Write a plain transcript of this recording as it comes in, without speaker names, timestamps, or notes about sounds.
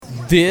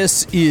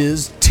This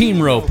is team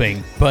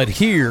roping, but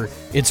here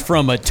it's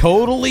from a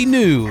totally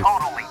new,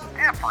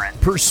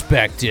 different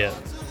perspective.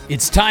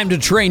 It's time to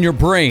train your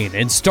brain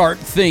and start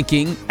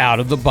thinking out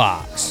of the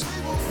box.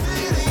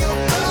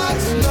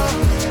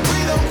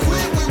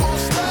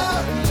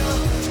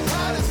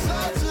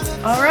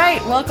 All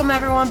right, welcome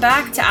everyone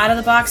back to Out of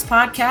the Box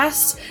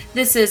podcast.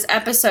 This is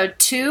episode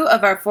 2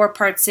 of our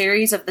 4-part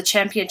series of the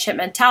Championship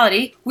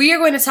Mentality. We are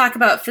going to talk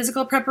about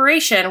physical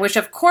preparation, which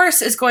of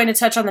course is going to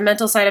touch on the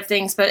mental side of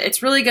things, but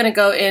it's really going to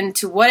go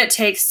into what it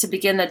takes to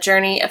begin the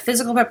journey of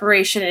physical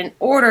preparation in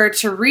order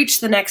to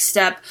reach the next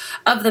step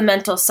of the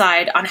mental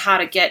side on how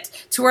to get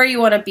to where you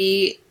want to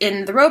be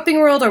in the roping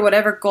world or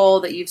whatever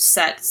goal that you've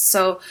set.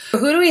 So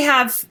who do we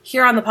have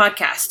here on the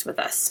podcast with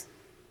us?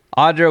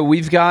 Audra,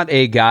 we've got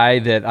a guy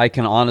that I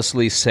can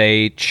honestly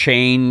say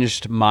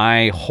changed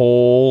my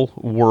whole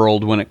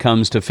world when it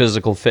comes to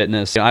physical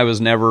fitness. I was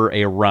never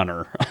a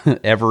runner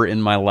ever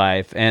in my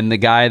life. And the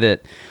guy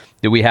that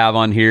we have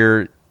on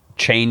here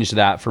changed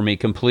that for me,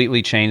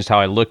 completely changed how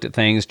I looked at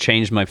things,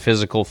 changed my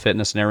physical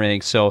fitness and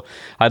everything. So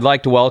I'd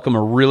like to welcome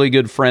a really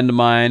good friend of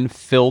mine,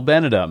 Phil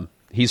Benadum.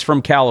 He's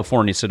from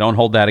California, so don't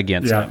hold that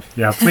against him.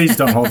 Yeah, please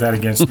don't hold that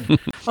against me.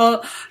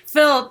 Well,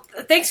 Phil,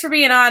 thanks for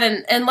being on,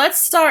 and let's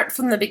start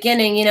from the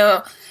beginning. You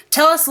know,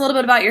 tell us a little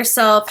bit about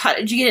yourself. How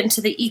did you get into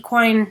the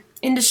equine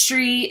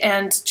industry,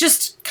 and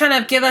just kind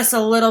of give us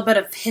a little bit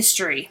of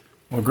history.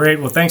 Well, great.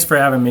 Well, thanks for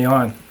having me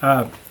on.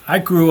 I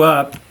grew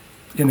up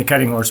in the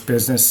cutting horse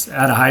business.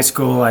 Out of high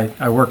school,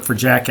 I worked for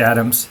Jack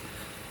Adams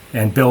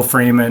and Bill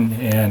Freeman,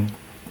 and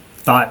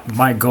thought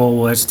my goal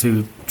was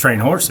to train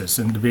horses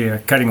and to be a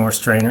cutting horse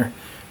trainer,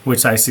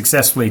 which I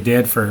successfully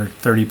did for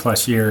 30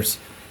 plus years.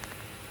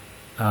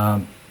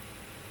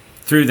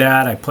 Through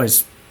that, I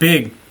placed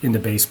big into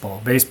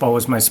baseball. Baseball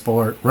was my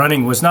sport.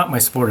 Running was not my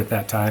sport at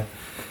that time.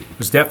 It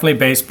was definitely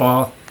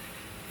baseball,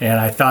 and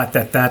I thought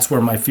that that's where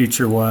my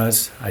future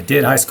was. I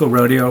did high school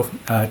rodeo,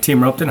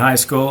 team roped in high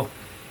school,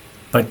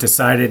 but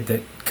decided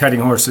that cutting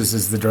horses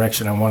is the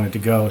direction I wanted to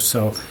go.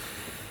 So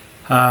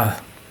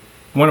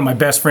one of my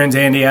best friends,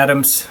 Andy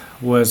Adams,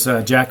 was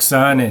Jack's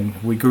son,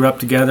 and we grew up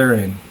together,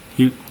 and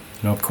he,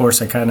 of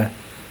course, I kind of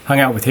hung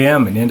out with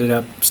him and ended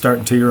up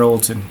starting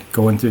 2-year-olds and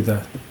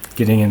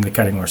getting into the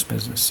cutting horse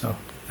business. So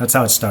that's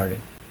how it started.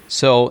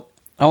 So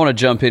I want to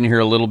jump in here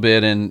a little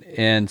bit.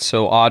 And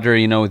so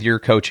Audra, with your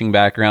coaching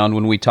background,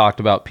 when we talked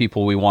about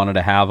people we wanted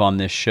to have on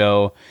this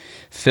show,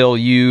 Phil,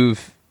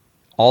 you've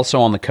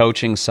also on the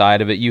coaching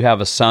side of it, you have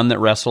a son that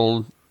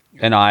wrestled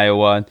in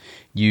Iowa.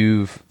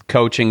 You've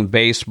coaching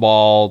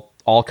baseball,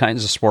 all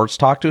kinds of sports.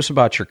 Talk to us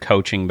about your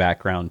coaching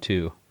background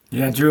too.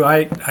 Yeah, Drew,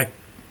 I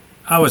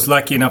was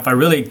lucky enough. I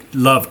really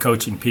love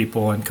coaching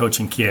people and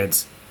coaching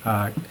kids.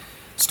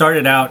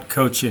 Started out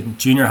coaching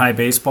junior high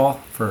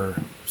baseball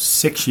for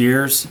 6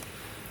 years.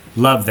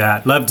 Loved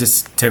that. Loved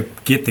to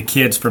get the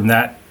kids from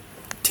that,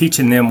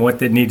 teaching them what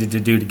they needed to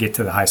do to get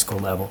to the high school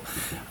level.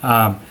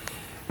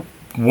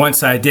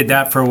 Once I did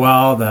that for a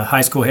while, the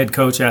high school head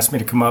coach asked me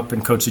to come up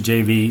and coach the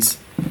JVs,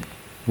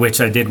 which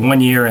I did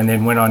 1 year and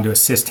then went on to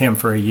assist him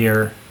for a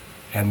year,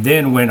 and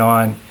then went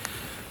on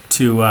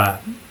to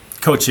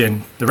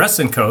coaching the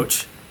wrestling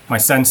coach. My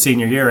son's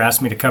senior year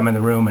asked me to come in the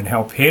room and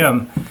help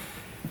him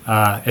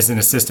as an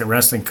assistant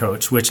wrestling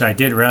coach, which I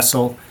did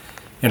wrestle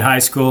in high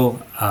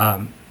school.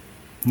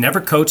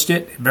 Never coached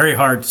it. Very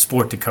hard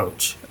sport to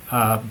coach,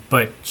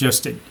 but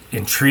just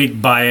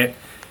intrigued by it.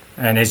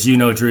 And as you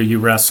know, Drew, you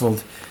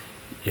wrestled.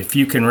 If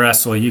you can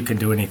wrestle, you can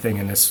do anything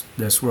in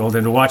this world.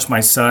 And to watch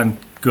my son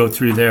go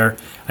through there,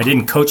 I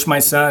didn't coach my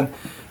son.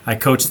 I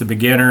coached the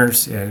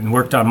beginners and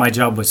worked on, my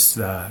job was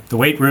the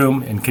weight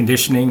room and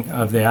conditioning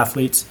of the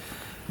athletes.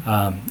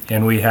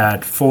 And we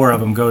had 4 of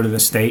them go to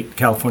the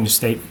California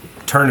State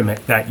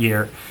tournament that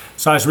year.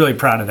 So I was really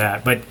proud of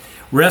that. But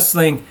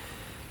wrestling,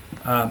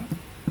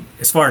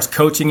 as far as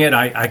coaching it,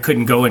 I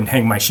couldn't go and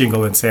hang my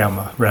shingle and say I'm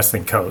a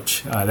wrestling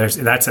coach.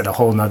 That's at a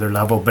whole nother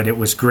level, but it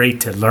was great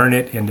to learn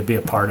it and to be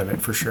a part of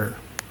it for sure.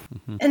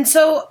 Mm-hmm. And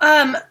so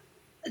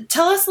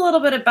tell us a little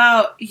bit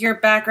about your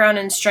background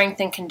in strength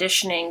and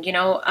conditioning.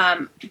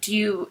 Did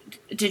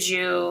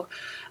you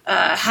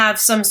have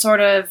some sort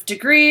of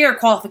degree or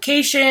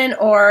qualification,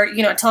 or,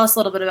 tell us a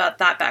little bit about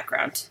that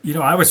background.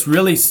 I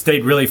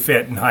stayed really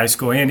fit in high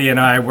school. Andy and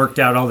I worked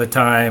out all the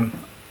time,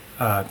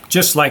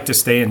 just like to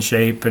stay in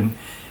shape. And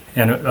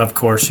of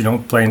course,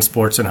 playing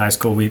sports in high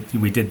school, we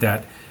did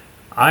that.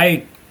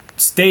 I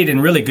stayed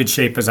in really good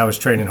shape as I was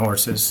training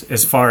horses.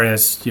 As far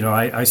as,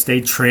 I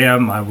stayed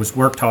trim, I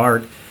worked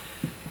hard.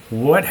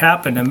 What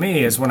happened to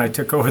me is when I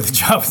took over the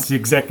job as the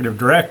executive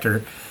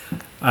director,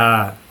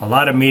 a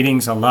lot of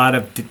meetings, a lot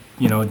of,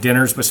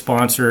 dinners with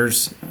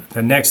sponsors.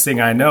 The next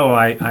thing I know,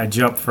 I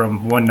jumped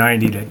from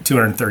 190 to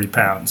 230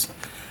 pounds.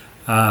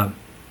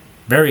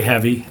 Very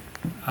heavy.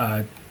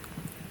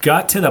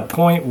 Got to the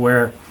point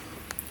where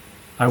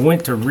I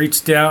went to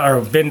reach down or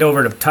bend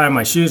over to tie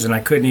my shoes, and I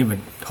couldn't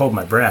even hold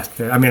my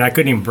breath. I mean, I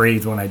couldn't even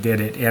breathe when I did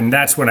it, and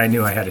that's when I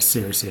knew I had a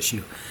serious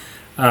issue.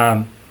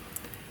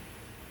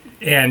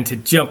 And to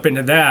jump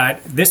into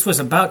that, this was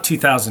about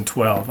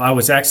 2012. I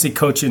was actually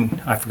coaching.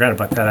 I forgot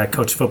about that. I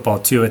coached football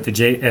too at the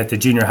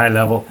junior high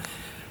level.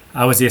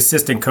 I was the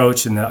assistant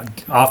coach and the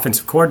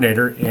offensive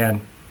coordinator,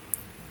 and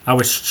I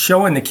was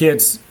showing the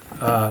kids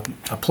a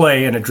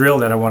play and a drill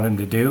that I wanted them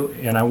to do.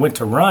 And I went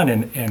to run,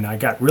 and I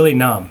got really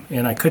numb,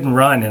 and I couldn't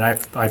run, and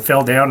I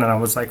fell down, and I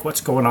was like,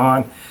 "What's going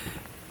on?"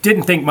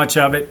 Didn't think much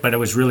of it, but I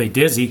was really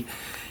dizzy,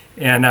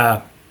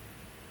 and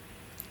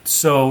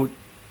so.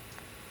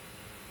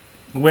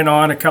 Went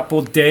on a couple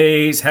of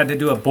days, had to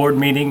do a board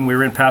meeting. We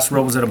were in Paso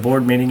Robles at a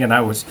board meeting, and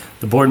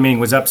the board meeting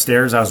was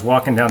upstairs. I was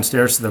walking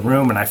downstairs to the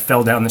room, and I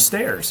fell down the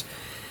stairs.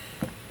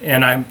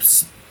 And I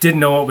didn't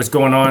know what was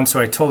going on,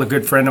 so I told a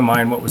good friend of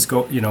mine what's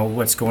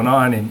going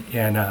on,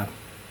 and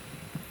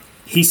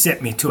he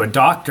sent me to a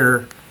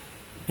doctor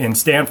in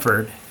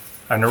Stanford,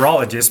 a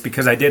neurologist,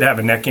 because I did have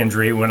a neck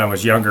injury when I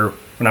was younger,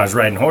 when I was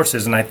riding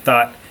horses, and I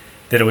thought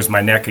that it was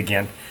my neck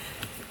again.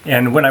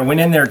 And when I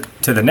went in there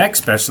to the neck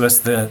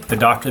specialist, the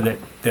doctor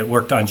that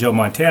worked on Joe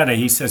Montana,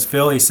 he says,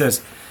 "Phil," he says,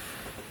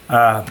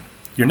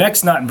 "your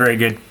neck's not in very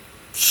good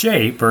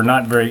shape, or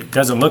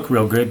doesn't look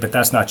real good, but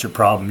that's not your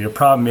problem. Your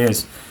problem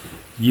is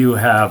you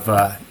have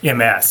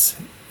MS."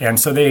 And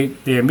so they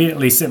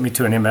immediately sent me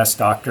to an MS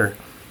doctor,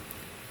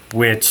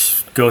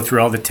 which go through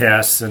all the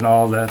tests and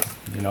all the,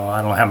 I don't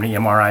know how many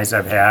MRIs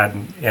I've had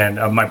and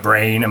of my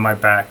brain and my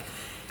back,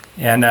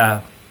 and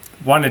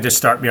wanted to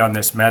start me on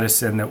this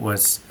medicine that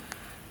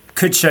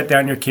could shut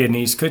down your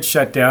kidneys, could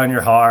shut down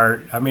your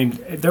heart. I mean,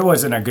 there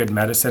wasn't a good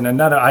medicine, and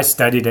I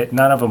studied it.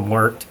 None of them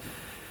worked.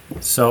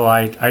 So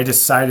I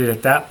decided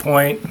at that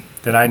point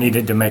that I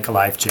needed to make a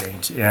life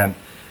change, and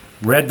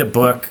read the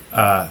book,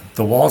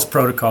 The Walls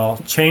Protocol,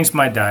 changed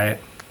my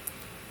diet.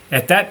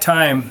 At that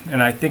time,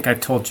 and I think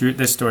I've told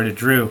this story to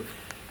Dru,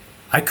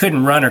 I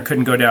couldn't run or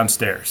couldn't go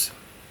downstairs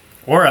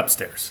or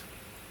upstairs.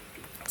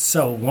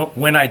 So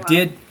when I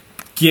did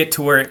get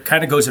to where it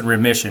kind of goes in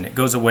remission, it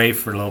goes away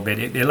for a little bit.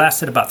 It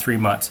lasted about 3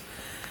 months.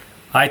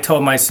 I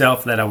told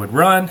myself that I would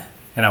run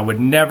and I would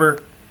never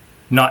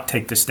not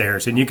take the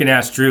stairs. And you can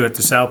ask Dru at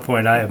the South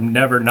Point, I have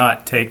never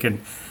not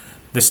taken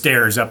the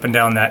stairs up and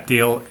down that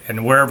deal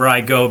and wherever I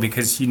go,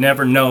 because you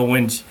never know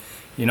when,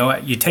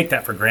 you take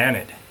that for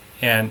granted.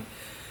 And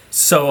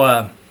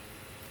so,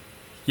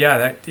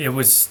 it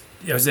was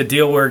a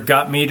deal where it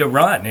got me to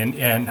run.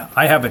 And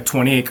I have a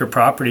 20-acre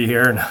property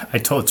here, and I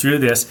told Dru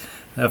this.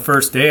 The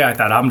first day, I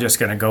thought I'm just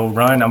going to go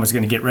run. I was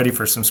going to get ready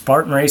for some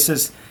Spartan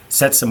races,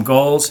 set some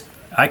goals.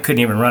 I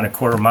couldn't even run a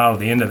quarter mile to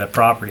the end of the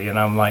property, and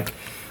I'm like,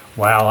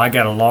 wow, I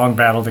got a long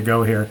battle to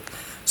go here.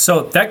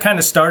 So that kind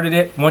of started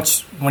it.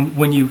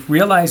 When you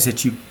realize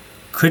that you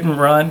couldn't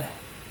run,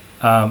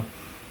 or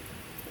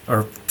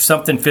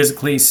something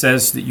physically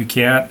says that you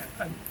can't,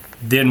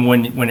 then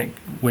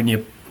when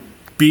you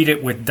beat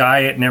it with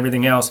diet and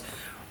everything else,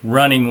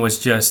 running was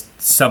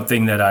just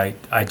something that I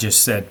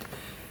just said.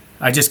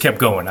 I just kept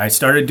going. I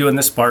started doing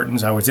the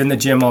Spartans. I was in the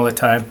gym all the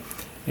time,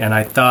 and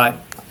I thought,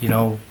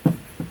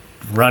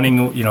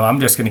 running, I'm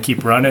just going to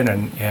keep running.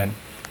 And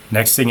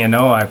next thing you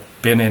know, I've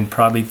been in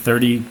probably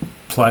 30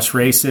 plus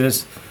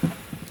races,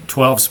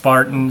 12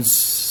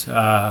 Spartans,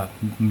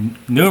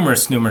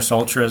 numerous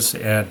ultras,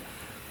 and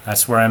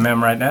that's where I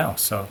am right now.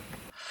 So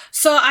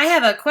I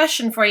have a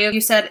question for you.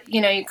 You said,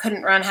 you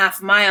couldn't run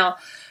half a mile.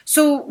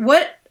 So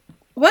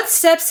what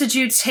steps did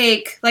you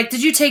take? Like,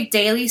 did you take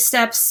daily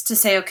steps to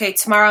say, okay,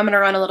 tomorrow I'm going to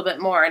run a little bit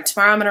more, and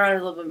tomorrow I'm going to run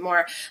a little bit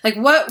more? Like,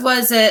 what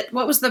was it?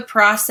 What was the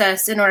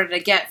process in order to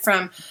get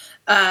from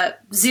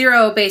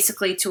 0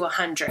 basically to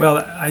 100? Well,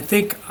 I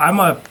think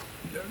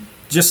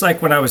just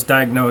like when I was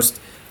diagnosed,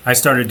 I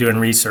started doing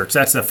research.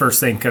 That's the first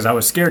thing, because I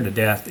was scared to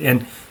death.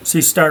 And so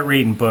you start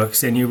reading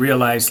books, and you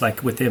realize,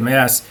 like with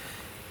MS,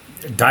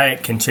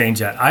 diet can change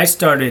that. I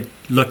started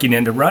looking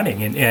into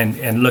running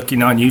and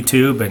looking on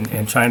YouTube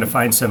and trying to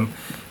find some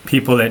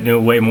people that knew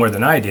way more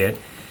than I did.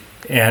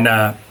 And,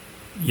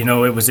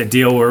 it was a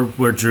deal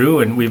where Dru,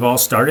 and we've all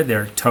started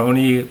there.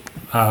 Tony,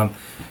 I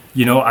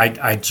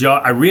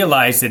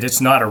realized that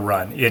it's not a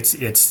run.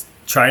 It's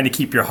trying to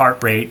keep your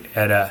heart rate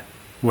at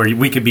where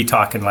we could be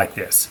talking like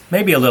this.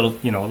 Maybe a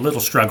little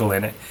struggle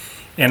in it.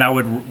 And I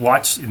would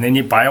watch, and then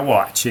you buy a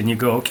watch and you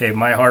go, okay,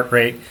 my heart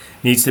rate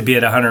needs to be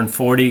at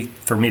 140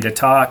 for me to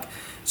talk.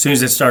 As soon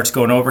as it starts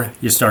going over,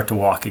 you start to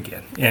walk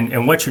again.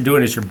 And what you're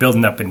doing is you're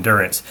building up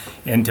endurance.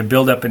 And to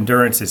build up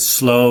endurance is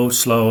slow,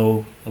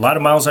 a lot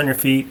of miles on your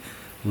feet,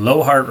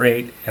 low heart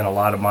rate, and a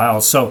lot of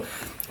miles. So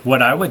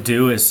what I would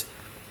do is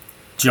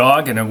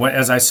jog, and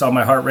as I saw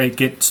my heart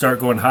rate start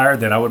going higher,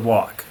 then I would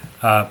walk.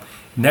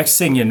 Next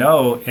thing you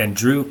know, and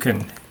Dru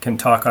can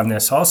talk on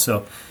this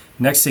also,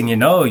 next thing you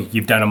know,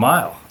 you've done a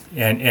mile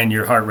and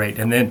your heart rate.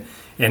 And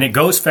it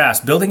goes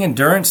fast. Building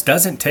endurance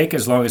doesn't take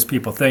as long as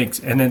people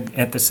think. And then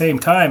at the same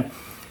time,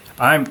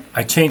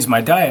 I changed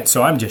my diet,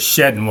 so I'm just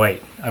shedding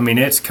weight. I mean,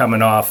 it's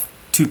coming off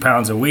 2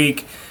 pounds a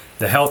week,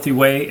 the healthy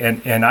way.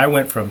 And I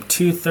went from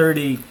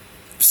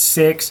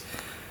 236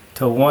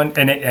 to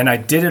and I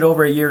did it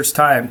over a year's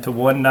time, to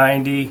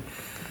 190.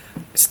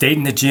 Stayed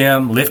in the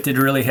gym, lifted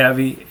really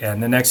heavy,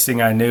 and the next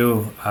thing I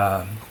knew,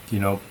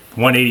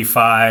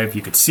 185.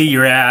 You could see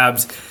your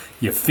abs.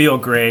 You feel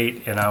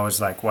great. And I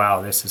was like,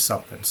 wow, this is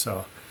something.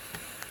 So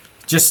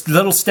just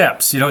little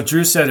steps.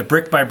 Dru said it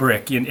brick by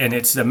brick. And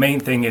it's the main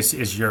thing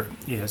is your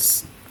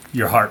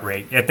heart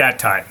rate at that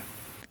time.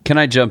 Can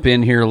I jump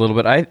in here a little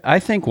bit? I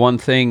think one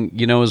thing,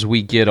 as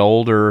we get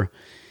older,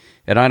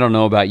 and I don't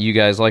know about you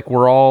guys, like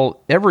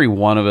every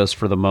one of us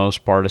for the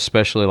most part,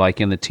 especially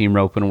like in the team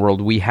roping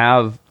world, we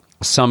have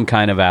some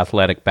kind of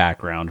athletic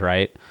background,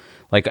 right?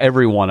 Like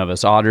every one of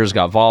us. Audra's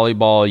got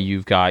volleyball,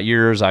 you've got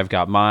yours, I've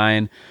got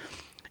mine.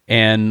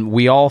 And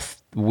we all,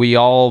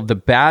 the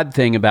bad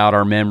thing about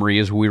our memory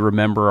is we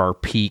remember our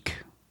peak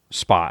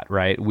spot,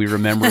 right? We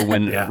remember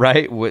when, Yeah.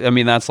 right? I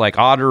mean, that's like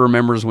Audra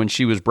remembers when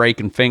she was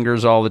breaking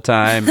fingers all the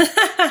time,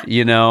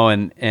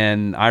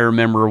 and I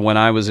remember when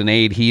I was an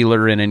aid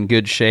healer and in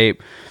good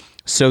shape.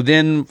 So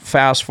then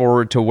fast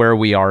forward to where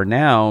we are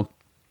now,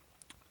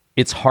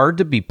 it's hard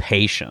to be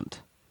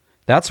patient.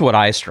 That's what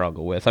I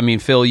struggle with. I mean,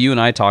 Phil, you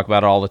and I talk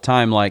about it all the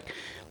time. Like,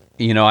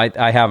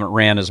 I haven't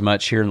ran as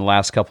much here in the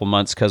last couple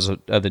months because of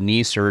the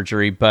knee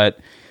surgery, but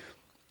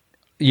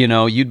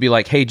you'd be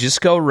like, hey, just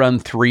go run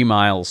 3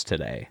 miles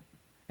today.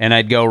 And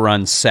I'd go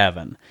run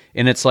 7.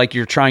 And it's like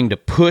you're trying to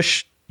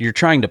push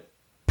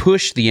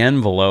the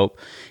envelope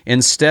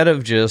instead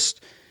of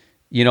just,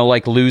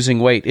 like losing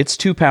weight. It's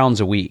 2 pounds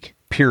a week,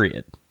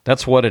 period.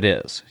 That's what it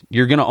is.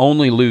 You're going to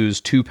only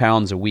lose 2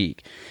 pounds a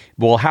week.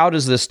 Well, how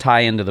does this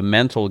tie into the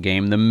mental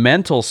game? The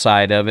mental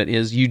side of it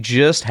is you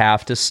just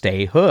have to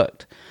stay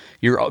hooked.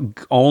 You're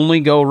only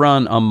go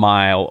run a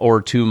mile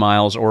or 2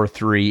 miles or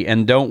 3,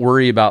 and don't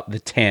worry about the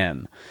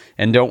 10.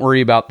 And don't worry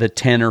about the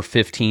 10 or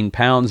 15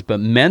 pounds. But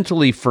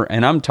mentally,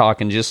 and I'm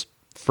talking just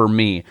for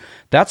me,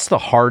 that's the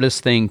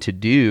hardest thing to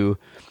do,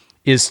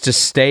 is to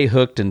stay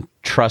hooked and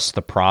trust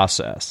the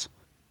process.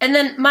 And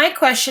then my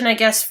question, I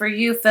guess, for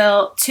you,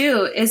 Phil,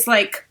 too, is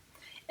like,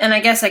 and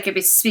I guess I could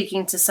be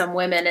speaking to some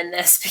women in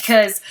this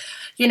because,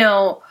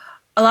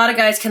 a lot of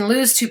guys can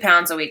lose 2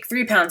 pounds a week,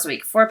 3 pounds a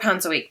week, 4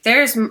 pounds a week.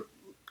 There's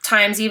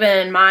times even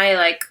in my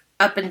like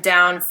up and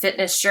down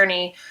fitness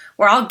journey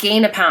where I'll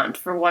gain a pound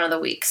for one of the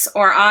weeks,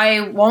 or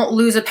I won't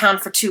lose a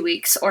pound for 2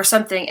 weeks or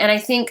something. And I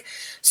think,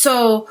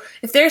 so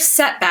if there's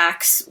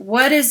setbacks,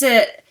 what is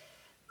it,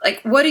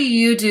 like, what do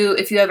you do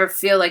if you ever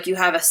feel like you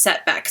have a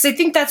setback? Because I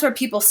think that's where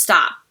people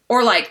stop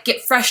or like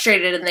get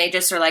frustrated and they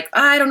just are like,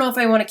 I don't know if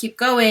I want to keep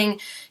going.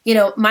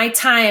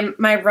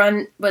 My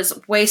run was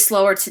way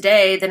slower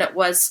today than it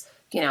was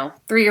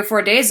 3 or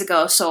 4 days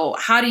ago. So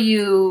how do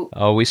you?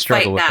 Oh, we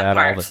struggle with that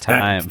all the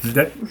time.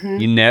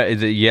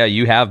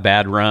 You have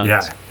bad runs.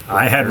 Yeah,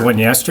 I had one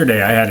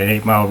yesterday. I had an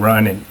 8-mile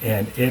run,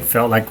 and it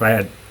felt like I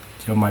had,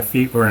 my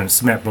feet were in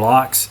cement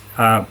blocks.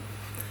 I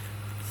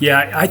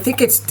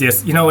think it's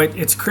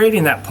it's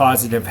creating that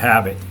positive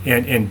habit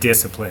and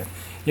discipline.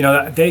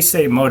 They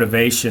say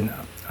motivation.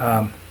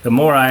 The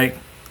more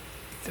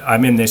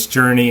I'm in this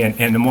journey,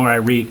 and the more I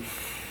read,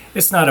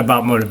 it's not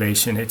about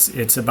motivation.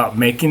 It's about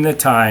making the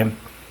time.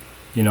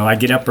 I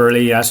get up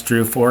early, ask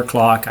Dru, 4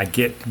 o'clock. I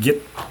get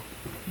you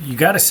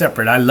got to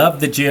separate. I love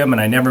the gym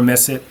and I never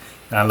miss it.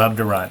 And I love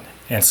to run.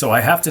 And so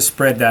I have to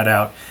spread that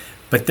out.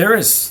 But there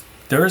is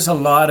a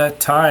lot of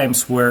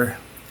times where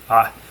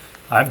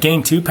I've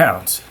gained 2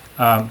 pounds.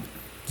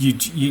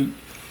 You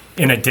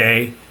in a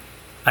day.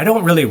 I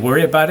don't really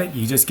worry about it.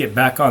 You just get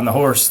back on the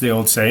horse, the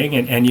old saying,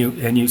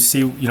 and you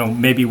see,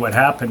 maybe what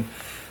happened.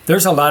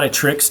 There's a lot of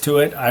tricks to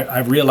it.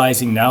 I'm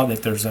realizing now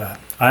that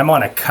I'm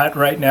on a cut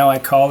right now, I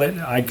call it.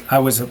 I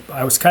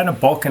was kind of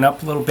bulking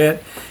up a little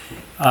bit.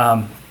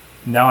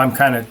 Now I'm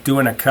kind of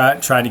doing a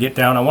cut, trying to get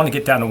down. I want to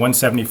get down to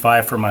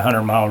 175 for my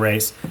 100-mile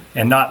race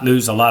and not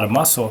lose a lot of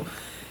muscle.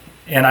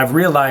 And I've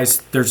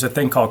realized there's a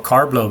thing called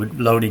carb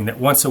loading, that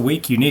once a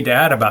week you need to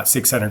add about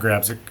 600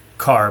 grams of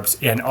carbs.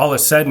 And all of a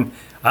sudden,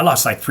 I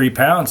lost like 3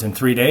 pounds in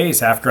 3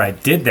 days after I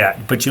did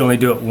that, but you only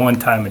do it 1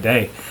 time a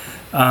day.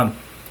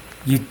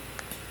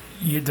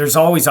 There's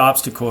always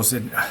obstacles,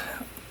 and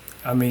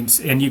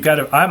and you got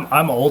to.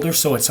 I'm older,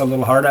 so it's a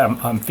little harder.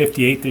 I'm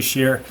 58 this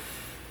year.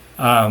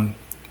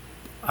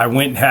 I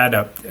went and had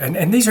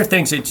and these are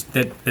things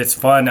that's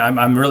fun.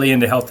 I'm really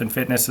into health and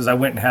fitness. As I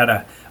went and had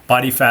a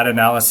body fat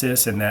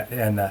analysis, and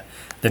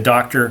the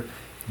doctor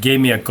gave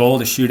me a goal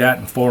to shoot at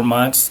in 4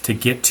 months to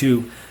get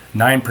to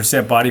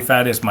 9% body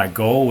fat is my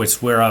goal, which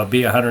is where I'll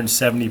be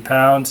 175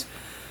 pounds.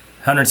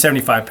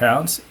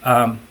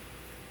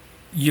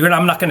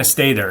 I'm not going to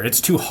stay there.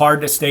 It's too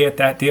hard to stay at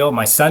that deal.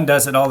 My son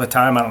does it all the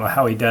time. I don't know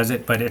how he does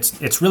it, but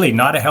it's really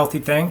not a healthy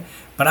thing.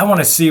 But I want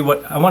to see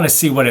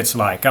what it's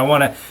like. I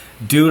want to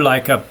do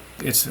like a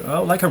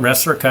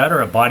wrestler cut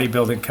or a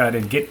bodybuilding cut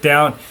and get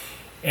down.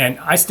 And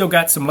I still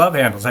got some love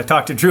handles. I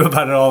talk to Dru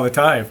about it all the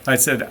time. I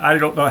said, I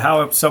don't know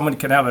how someone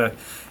can have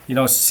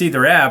see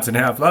their abs and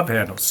have love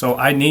handles. So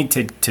I need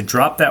to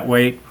drop that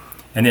weight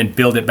and then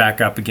build it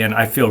back up again.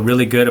 I feel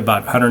really good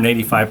about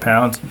 185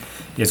 pounds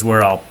is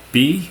where I'll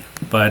be.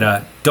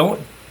 But don't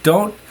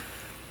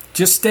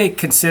just stay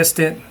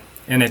consistent,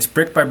 and it's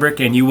brick by brick,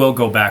 and you will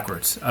go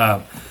backwards.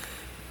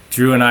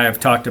 Dru and I have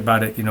talked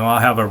about it. I'll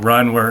have a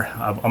run where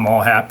I'm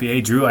all happy.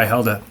 Hey, Dru, I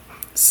held a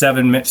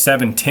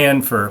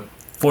 7:10 for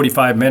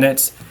 45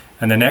 minutes,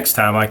 and the next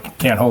time I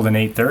can't hold an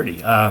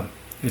 8:30.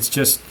 It's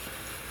just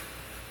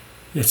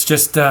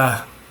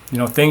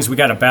things we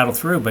got to battle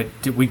through, but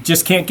we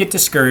just can't get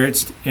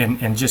discouraged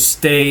and just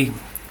stay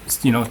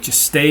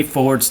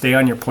forward, stay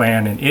on your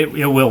plan, and it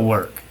will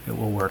work. It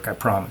will work, I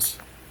promise.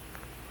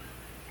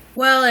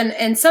 Well,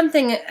 and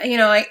something,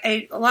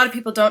 a lot of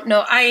people don't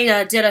know,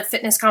 I did a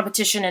fitness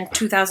competition in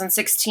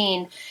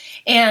 2016,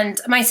 and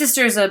my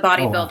sister is a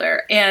bodybuilder,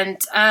 and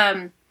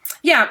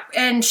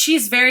and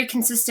she's very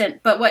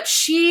consistent, but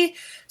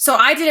so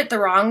I did it the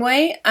wrong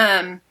way.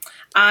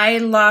 I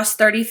lost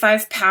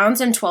 35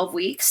 pounds in 12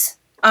 weeks.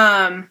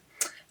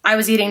 I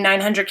was eating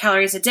 900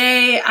 calories a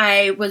day.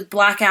 I was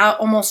blackout,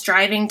 almost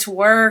driving to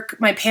work.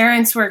 My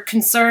parents were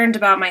concerned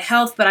about my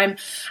health, but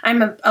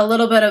I'm a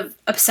little bit of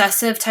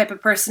obsessive type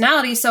of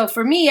personality. So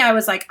for me, I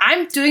was like,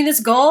 I'm doing this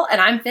goal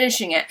and I'm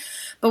finishing it.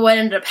 But what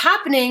ended up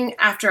happening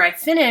after I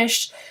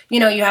finished,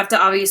 you have to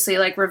obviously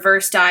like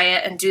reverse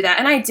diet and do that.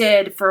 And I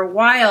did for a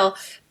while,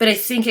 but I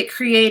think it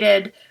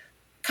created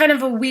kind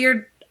of a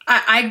weird,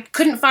 I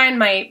couldn't find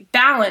my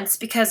balance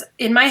because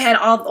in my head,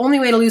 the only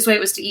way to lose weight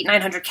was to eat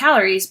 900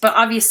 calories, but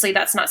obviously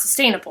that's not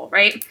sustainable,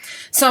 right?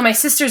 So my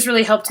sister's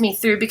really helped me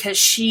through because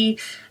she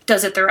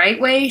does it the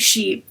right way.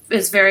 She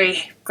is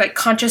very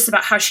conscious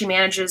about how she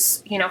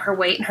manages, her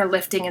weight and her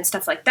lifting and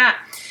stuff like that.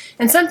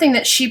 And something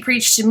that she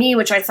preached to me,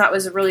 which I thought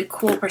was a really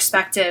cool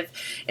perspective,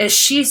 is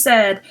she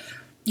said,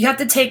 you have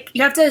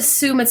to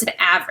assume it's an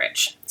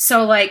average.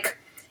 So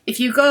if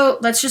you go,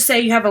 let's just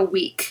say you have a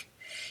week.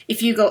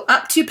 If you go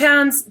up 2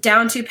 pounds,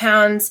 down 2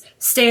 pounds,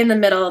 stay in the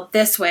middle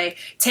this way,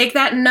 take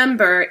that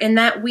number in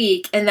that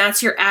week, and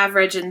that's your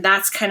average, and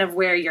that's kind of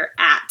where you're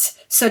at.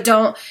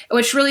 So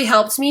which really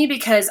helped me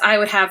because I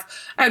would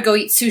go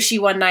eat sushi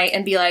one night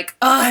and be like,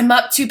 oh, I'm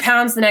up 2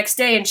 pounds the next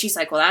day. And she's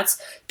like, well, that's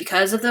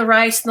because of the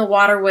rice and the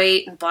water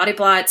weight and blah, blah,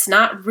 blah. It's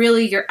not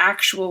really your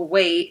actual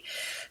weight.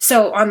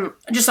 So on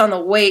the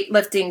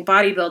weightlifting,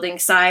 bodybuilding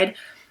side,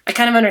 I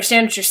kind of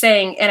understand what you're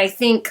saying. And I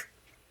think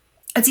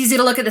it's easy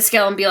to look at the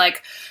scale and be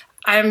like,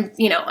 I'm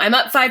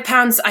up 5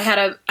 pounds. I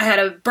had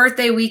a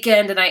birthday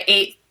weekend and I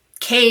ate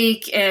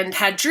cake and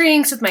had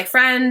drinks with my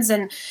friends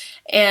and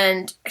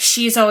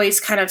she's always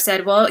kind of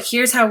said, well,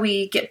 here's how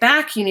we get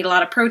back. You need a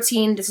lot of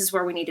protein. This is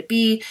where we need to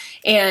be.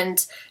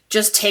 And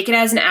just take it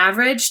as an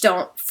average.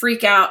 Don't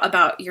freak out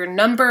about your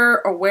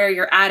number or where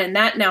you're at in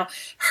that. Now,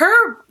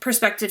 her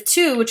perspective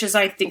too, which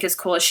I think is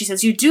cool, is she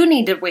says you do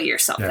need to weigh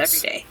yourself every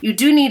day. You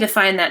do need to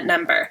find that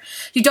number.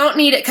 You don't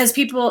need it because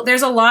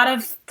there's a lot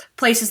of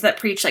places that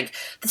preach like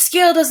the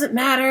scale doesn't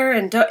matter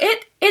and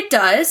it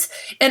does.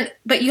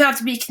 But you have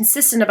to be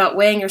consistent about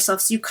weighing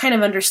yourself so you kind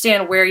of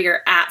understand where you're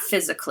at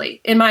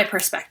physically, in my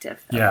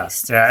perspective. Yeah.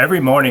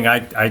 Every morning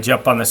I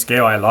jump on the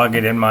scale. I log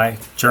it in my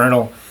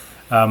journal.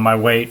 My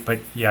weight, but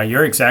yeah,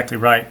 you're exactly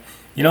right.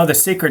 The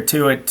secret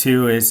to it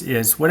too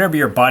is whatever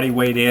your body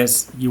weight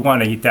is, you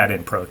want to eat that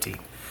in protein,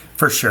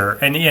 for sure.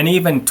 And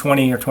even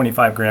 20 or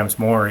 25 grams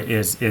more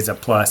is a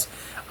plus.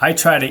 I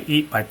try to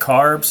eat my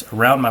carbs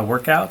around my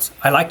workouts.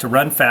 I like to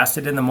run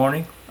fasted in the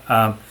morning,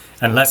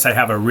 unless I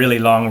have a really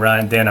long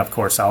run. Then of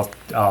course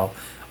I'll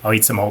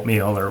eat some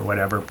oatmeal or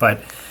whatever.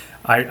 But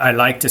I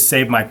like to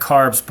save my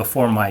carbs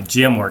before my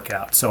gym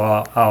workout. So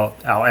I'll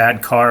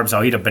add carbs.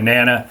 I'll eat a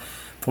banana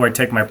before I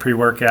take my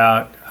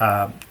pre-workout,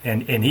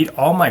 and eat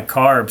all my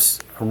carbs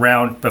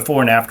around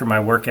before and after my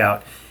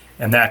workout,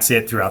 and that's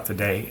it throughout the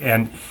day.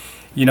 And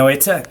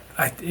it's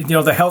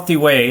the healthy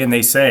way, and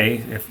they say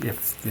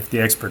if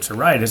the experts are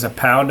right, is a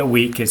pound a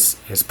week is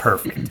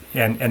perfect,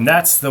 and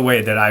that's the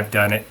way that I've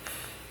done it,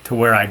 to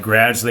where I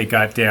gradually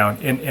got down.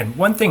 And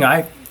one thing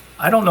I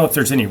don't know if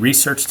there's any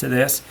research to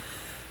this,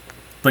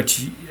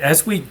 but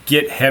as we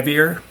get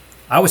heavier,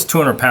 I was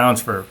 200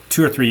 pounds for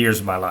 2 or 3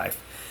 years of my life.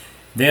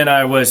 Then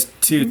I was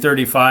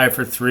 235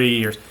 for 3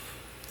 years.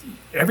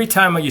 Every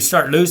time you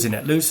start losing,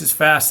 it loses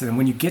fast. And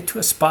when you get to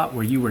a spot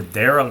where you were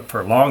there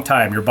for a long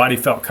time, your body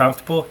felt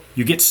comfortable,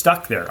 you get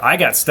stuck there. I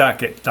got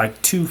stuck at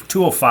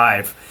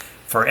 205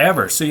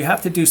 forever. So you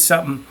have to do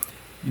something,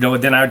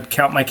 then I would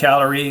count my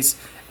calories,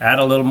 add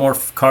a little more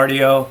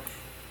cardio,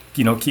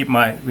 keep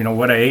my,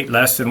 what I ate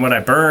less than what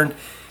I burned.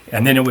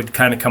 And then it would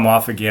kind of come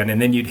off again,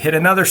 and then you'd hit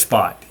another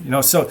spot.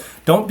 So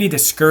don't be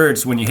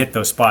discouraged when you hit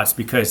those spots,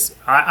 because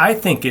I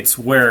think it's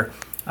where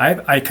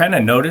I kind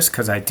of noticed,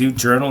 because I do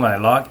journal and I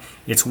log,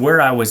 it's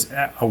where I was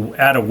at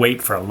a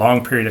weight for a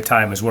long period of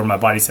time is where my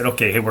body said,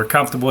 okay, hey, we're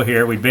comfortable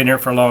here. We've been here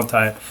for a long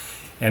time.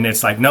 And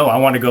it's like, no, I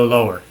want to go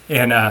lower.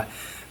 And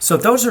so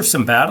those are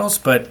some battles,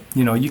 but,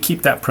 you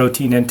keep that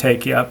protein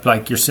intake up,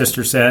 like your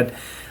sister said.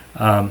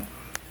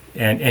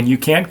 And you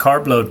can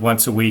carb load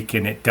once a week,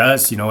 and it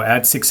does,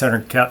 add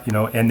 600,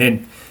 and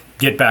then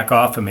get back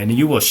off them, and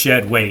you will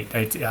shed weight.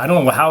 I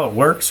don't know how it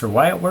works or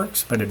why it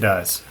works, but it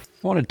does.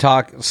 I want to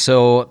talk,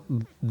 so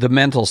the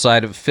mental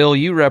side of Phil,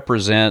 you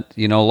represent,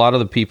 a lot of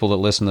the people that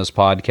listen to this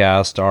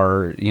podcast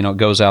are,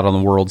 goes out on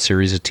the World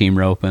Series of team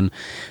roping,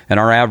 and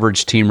our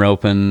average team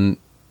roping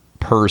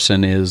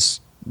person is,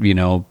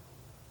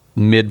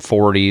 mid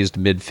 40s to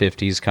mid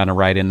 50s, kind of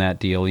right in that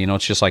deal.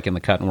 It's just like in the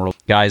cutting world.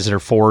 Guys that are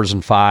 4s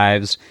and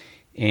 5s,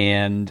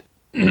 and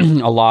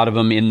a lot of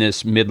them in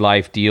this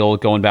midlife deal,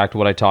 going back to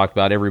what I talked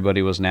about,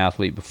 everybody was an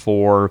athlete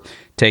before,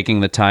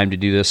 taking the time to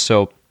do this.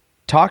 So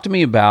talk to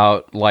me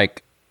about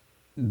like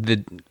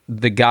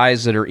the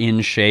guys that are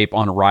in shape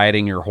on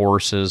riding your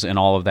horses and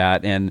all of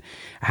that, and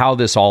how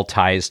this all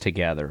ties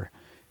together.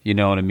 You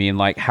know what I mean?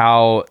 Like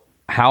how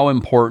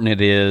important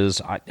it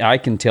is. I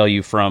can tell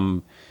you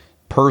from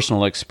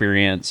personal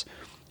experience,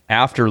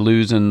 after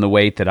losing the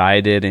weight that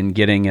I did and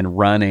getting in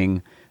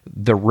running,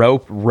 the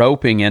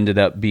roping ended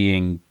up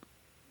being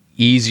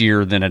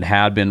easier than it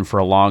had been for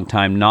a long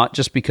time, not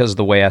just because of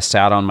the way I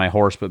sat on my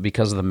horse, but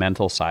because of the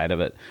mental side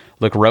of it.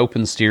 Look,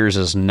 roping steers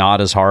is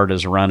not as hard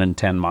as running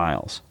 10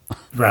 miles.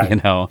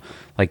 Right.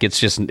 Like it's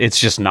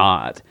just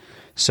not.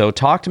 So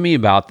talk to me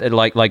about that,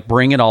 like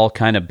bring it all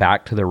kind of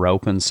back to the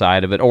roping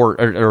side of it,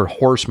 or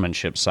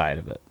horsemanship side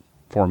of it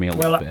for me a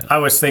little bit. I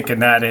was thinking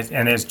that,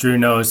 and as Dru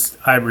knows,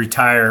 I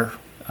retire.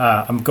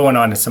 I'm going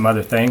on to some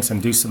other things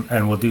and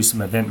we'll do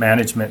some event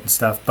management and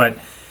stuff, but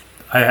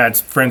I had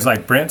friends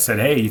like Brent said,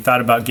 "Hey, you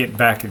thought about getting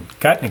back and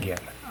cutting again?"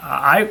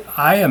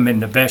 I am in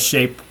the best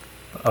shape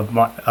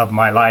of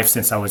my life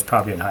since I was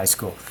probably in high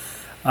school.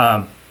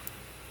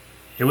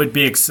 It would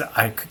be.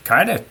 I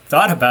kind of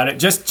thought about it.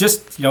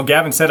 Just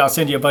Gavin said, "I'll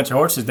send you a bunch of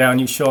horses down.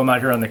 You show them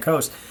out here on the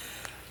coast."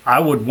 I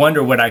would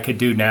wonder what I could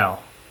do now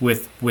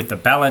with the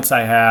balance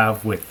I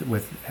have.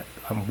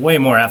 I'm way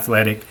more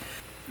athletic.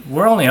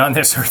 We're only on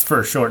this earth for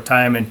a short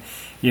time, and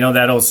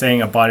that old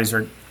saying, "Our bodies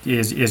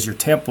is your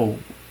temple."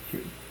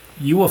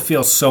 You will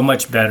feel so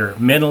much better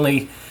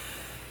mentally,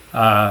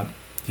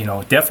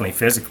 definitely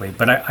physically.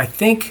 But I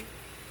think,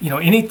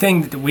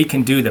 anything that we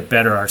can do to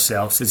better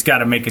ourselves, it's got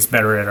to make us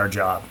better at our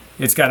job.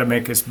 It's got to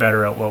make us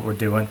better at what we're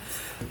doing.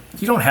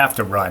 You don't have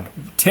to run.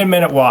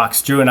 10-minute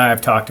walks, Dru and I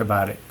have talked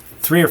about it.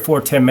 3 or 4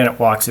 10-minute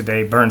walks a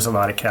day burns a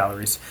lot of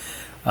calories.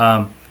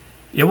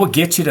 It will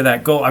get you to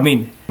that goal. I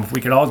mean, if we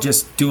could all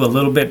just do a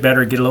little bit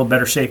better, get a little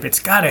better shape, it's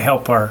got to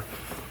help our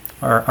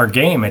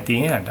game at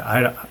the end.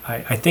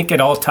 I think it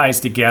all ties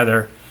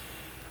together.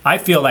 I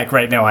feel like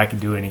right now I can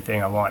do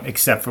anything I want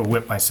except for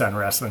whip my son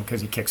wrestling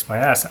because he kicks my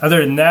ass.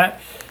 Other than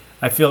that,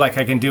 I feel like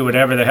I can do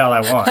whatever the hell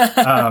I want.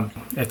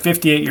 At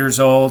 58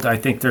 years old, I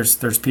think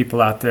there's people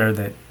out there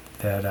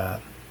that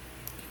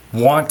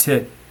want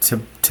to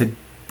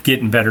get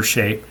in better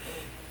shape.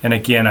 And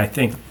again, I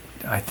think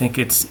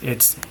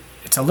it's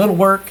a little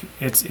work.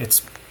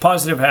 It's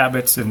positive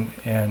habits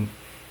and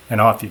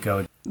off you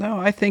go. No,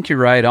 I think you're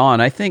right on.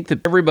 I think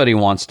that everybody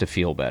wants to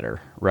feel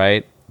better,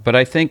 right? But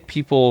I think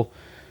people,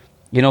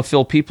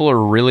 Phil, people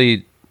are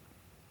really,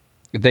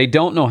 they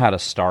don't know how to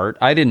start.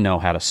 I didn't know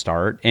how to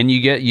start. And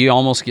you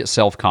almost get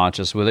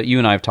self-conscious with it. You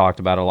and I have talked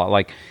about it a lot.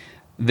 Like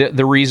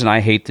the reason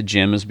I hate the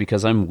gym is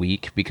because I'm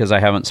weak, because I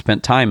haven't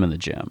spent time in the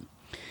gym.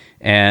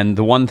 And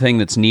the one thing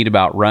that's neat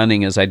about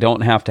running is I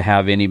don't have to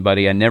have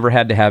anybody. I never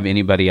had to have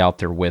anybody out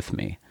there with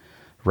me,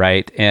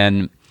 right?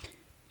 And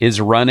is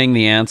running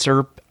the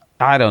answer?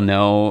 I don't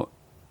know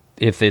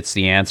if it's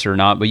the answer or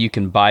not, but you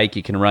can bike,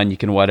 you can run, you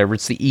can whatever.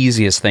 It's the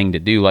easiest thing to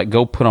do. Like,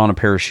 go put on a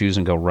pair of shoes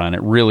and go run.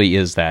 It really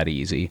is that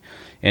easy,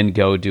 and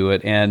go do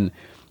it. And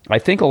I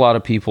think a lot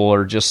of people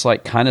are just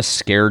like kind of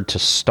scared to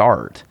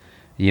start,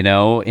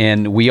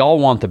 and we all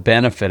want the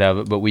benefit of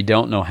it, but we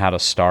don't know how to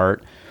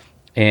start.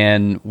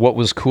 And what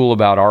was cool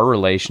about our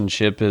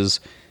relationship is,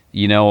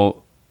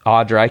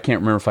 Audra, I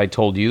can't remember if I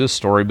told you the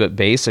story, but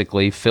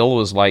basically Phil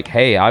was like,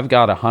 "Hey, I've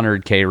got a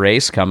 100K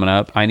race coming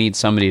up. I need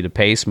somebody to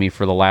pace me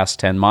for the last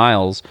 10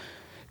 miles.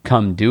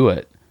 Come do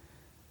it."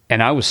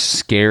 And I was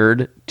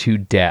scared to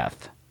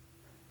death.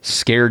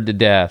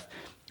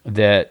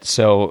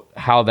 So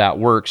how that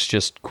works,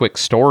 just quick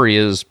story,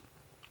 is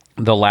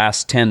the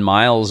last 10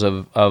 miles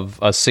of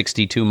a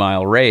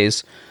 62-mile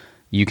race,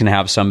 you can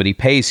have somebody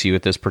pace you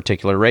at this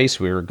particular race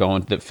we were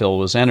going, that Phil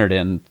was entered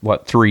in,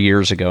 3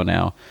 years ago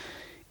now.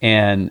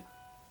 And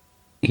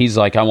he's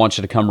like, "I want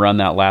you to come run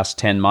that last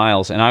 10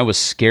 miles. And I was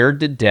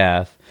scared to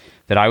death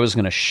that I was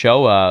going to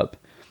show up,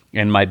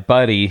 and my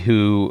buddy,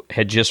 who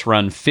had just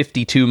run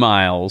 52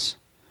 miles,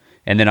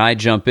 and then I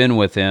jump in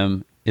with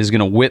him, is going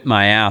to whip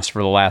my ass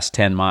for the last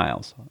 10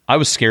 miles. I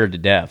was scared to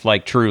death,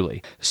 like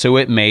truly. So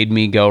it made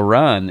me go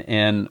run.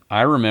 And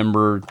I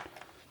remember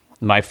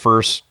my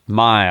first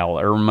mile,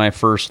 or my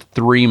first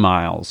 3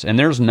 miles, and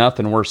there's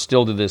nothing worse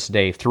still to this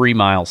day. 3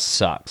 miles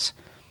sucks,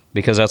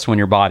 because that's when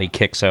your body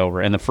kicks over.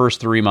 And the first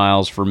 3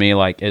 miles for me,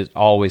 like, it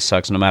always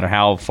sucks, no matter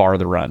how far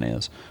the run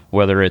is,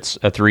 whether it's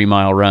a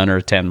 3-mile run or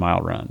a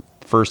 10-mile run.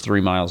 First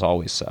 3 miles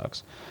always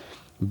sucks.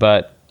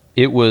 But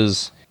it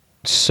was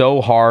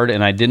so hard,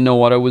 and I didn't know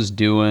what I was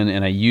doing,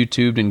 and I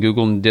YouTubed and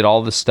Googled and did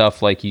all this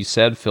stuff like you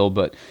said, Phil.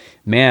 But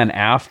man,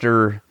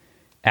 after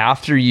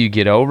you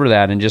get over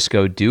that and just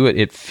go do it,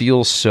 it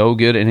feels so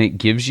good, and it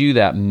gives you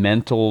that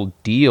mental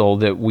deal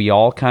that we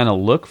all kind of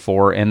look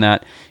for, and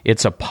that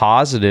it's a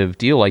positive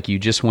deal, like you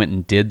just went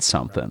and did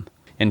something.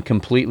 and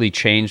completely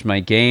changed my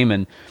game.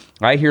 And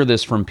I hear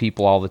this from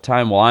people all the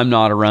time. Well, I'm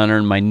not a runner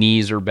and my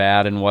knees are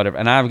bad and whatever.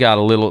 And I've got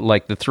a little,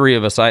 like the three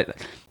of us,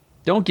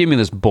 don't give me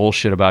this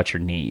bullshit about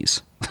your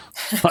knees.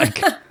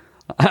 Like,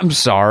 I'm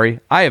sorry.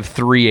 I have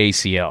 3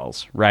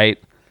 ACLs, right?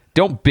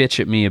 Don't bitch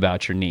at me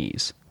about your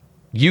knees.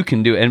 You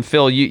can do it. And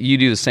Phil, you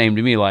do the same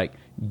to me. Like,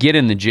 get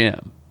in the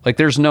gym. Like,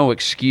 there's no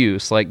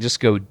excuse. Like, just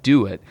go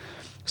do it.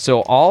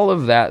 So all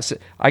of that,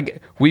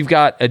 we've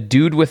got a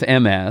dude with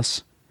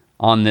MS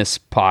on this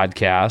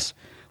podcast.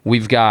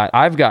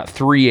 I've got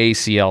 3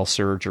 ACL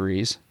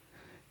surgeries,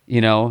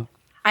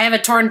 I have a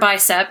torn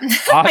bicep.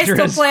 I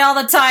still play all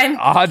the time.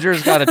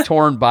 Audra's got a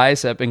torn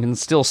bicep and can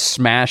still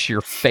smash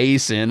your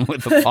face in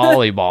with a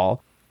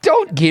volleyball.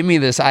 Don't give me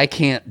this I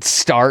can't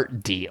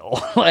start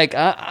deal. Like,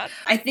 I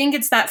think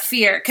it's that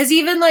fear. Because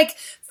even like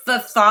the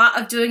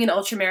thought of doing an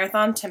ultra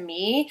marathon to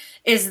me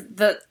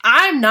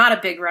I'm not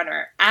a big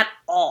runner at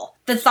all.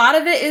 The thought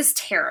of it is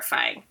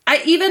terrifying.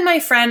 Even my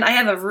friend,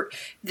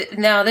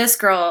 now this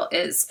girl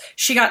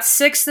she got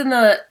 6th in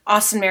the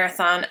Austin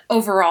Marathon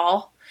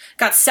overall.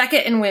 Got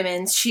 2nd in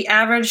women's. She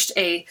averaged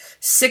a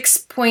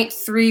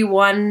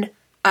 6.31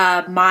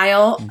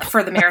 mile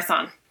for the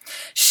marathon.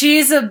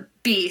 She's a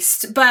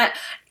beast, but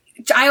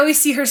I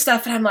always see her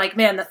stuff and I'm like,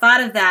 man, the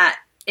thought of that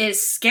is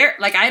scary.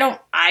 Like,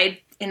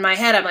 in my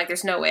head, I'm like,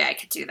 there's no way I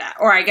could do that.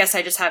 Or I guess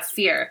I just have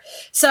fear.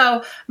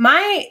 So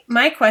my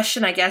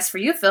question, I guess, for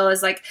you, Phil,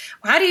 is like,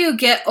 how do you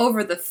get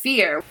over the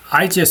fear?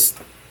 I'm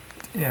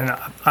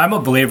a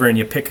believer in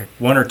you pick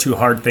 1 or 2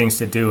 hard things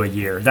to do a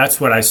year.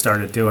 That's what I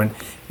started doing.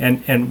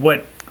 And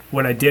what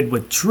I did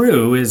with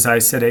Dru is I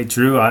said, hey,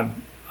 Dru, I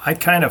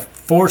kind of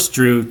forced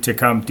Dru to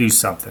come do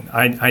something.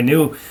 I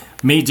knew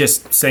me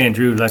just saying,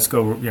 Dru, let's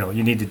go,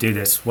 you need to do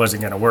this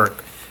wasn't going to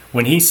work.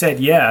 When he said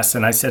yes,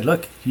 and I said,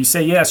 look, you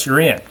say yes, you're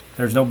in.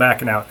 There's no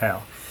backing out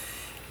now.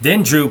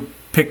 Then Dru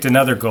picked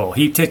another goal.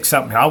 He picked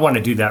something. I want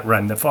to do that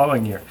run the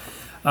following year.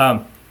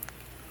 And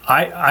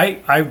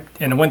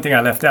one thing I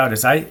left out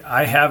is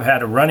I have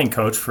had a running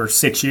coach for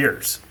 6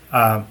 years.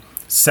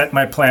 Set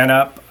my plan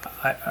up.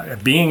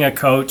 Being a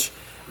coach,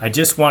 I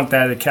just want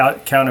that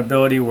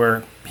accountability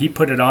where he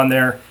put it on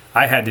there.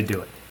 I had to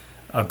do it.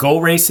 A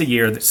goal race a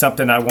year, that's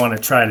something I want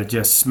to try to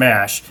just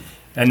smash,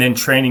 and then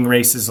training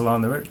races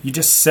along the way. You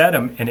just set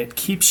them, and it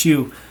keeps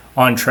you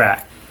on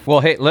track.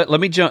 Well, hey, let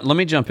me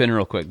jump in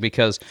real quick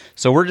because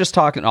we're just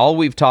talking. All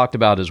we've talked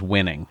about is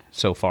winning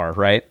so far,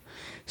 right?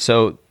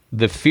 So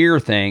the fear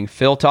thing,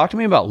 Phil, talk to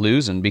me about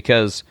losing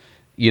because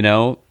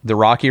the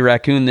Rocky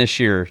Raccoon this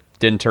year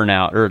didn't turn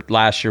out, or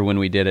last year when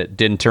we did it,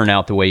 didn't turn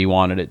out the way you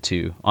wanted it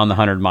to on the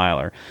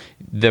 100-miler.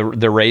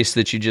 The race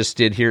that you just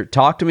did here,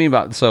 talk to me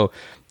about. So,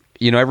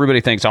 everybody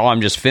thinks, oh,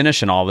 I'm just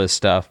finishing all this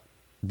stuff.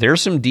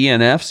 There's some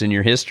DNFs in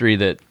your history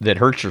that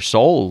hurt your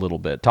soul a little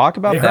bit. Talk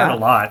about that. It hurt a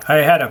lot. I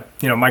had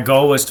my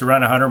goal was to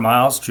run 100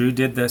 miles. Dru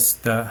did the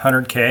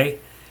 100K.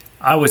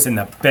 I was in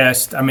the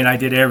best. I mean, I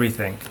did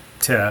everything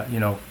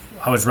to,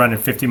 I was running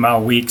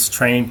 50-mile weeks,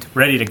 trained,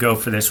 ready to go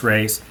for this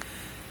race.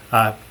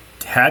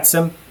 Had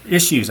some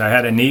issues. I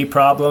had a knee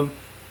problem.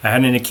 I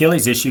had an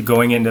Achilles issue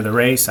going into the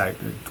race. I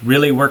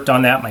really worked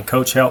on that. My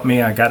coach helped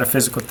me. I got a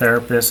physical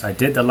therapist. I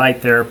did the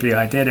light therapy.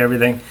 I did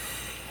everything.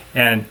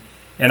 And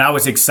I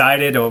was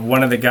excited.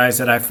 One of the guys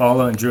that I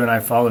follow, and Dru and I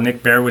follow,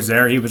 Nick Bear was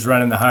there. He was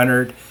running the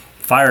 100.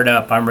 Fired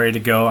up. I'm ready to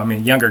go. I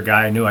mean, younger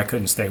guy. I knew I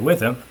couldn't stay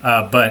with him.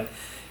 But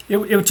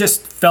it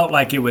just felt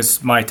like it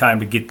was my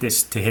time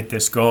to hit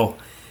this goal.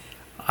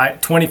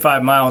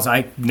 25 miles,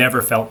 I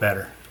never felt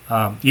better.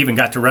 Even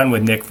got to run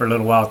with Nick for a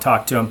little while,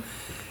 talk to him.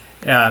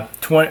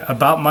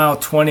 About mile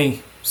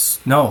 20,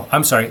 no,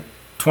 I'm sorry,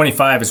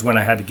 25 is when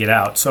I had to get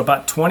out. So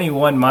about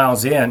 21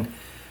 miles in,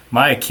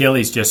 my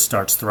Achilles just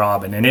starts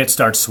throbbing and it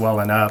starts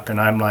swelling up. And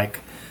I'm like,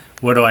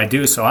 what do I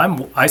do? So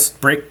I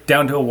break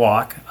down to a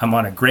walk. I'm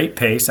on a great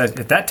pace. At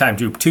that time,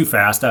 Dru too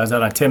fast. I was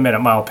on a 10-minute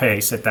mile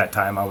pace at that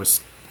time. I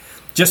was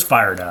just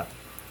fired up.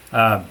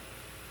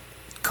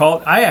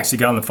 I actually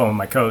got on the phone with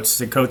my coach. I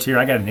said, Coach, here,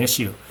 I got an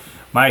issue.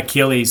 My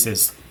Achilles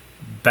is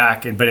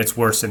back, but it's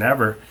worse than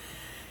ever.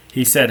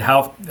 He said,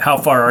 how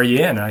far are you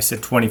in? And I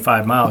said,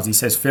 25 miles. He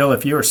says, Phil,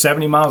 if you were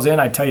 70 miles in,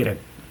 I'd tell you to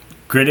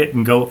grit it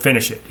and go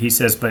finish it. He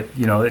says, but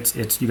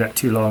it's you got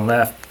too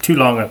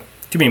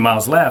many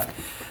miles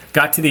left.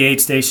 Got to the aid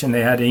station.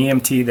 They had an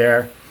EMT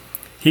there.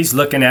 He's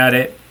looking at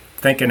it,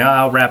 thinking,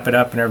 I'll wrap it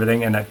up and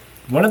everything. And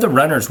one of the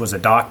runners was a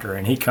doctor,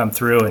 and he come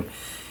through and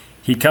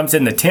he comes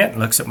in the tent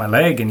and looks at my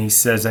leg and he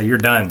says, you're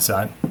done,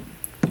 son.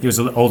 He was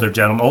an older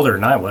gentleman, older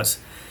than I was.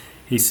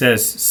 He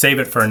says, save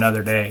it for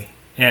another day.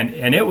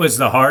 And it was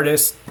the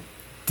hardest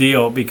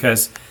deal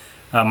because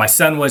my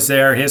son was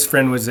there, his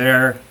friend was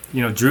there.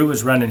 Dru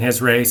was running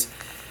his race,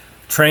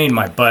 trained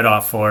my butt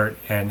off for it,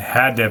 and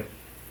had to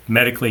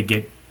medically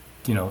get,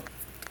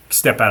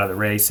 step out of the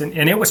race.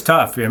 And it was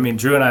tough. I mean,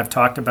 Dru and I have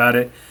talked about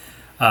it.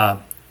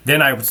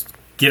 Then I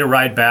get a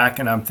ride back,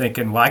 and I'm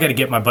thinking, well, I got to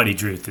get my buddy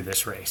Dru through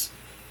this race.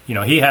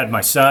 He had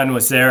my son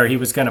was there. He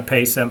was going to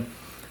pace him.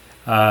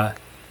 I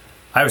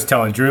was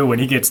telling Dru when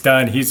he gets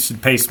done, he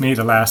should pace me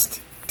the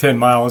last 10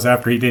 miles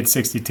after he did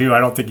 62. I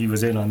don't think he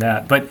was in on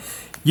that. But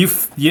you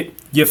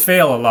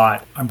fail a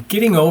lot. I'm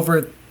getting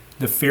over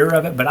the fear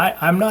of it, but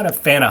I'm not a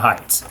fan of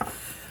heights.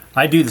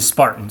 I do the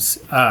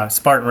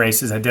Spartan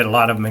races. I did a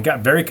lot of them and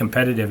got very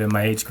competitive in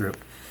my age group.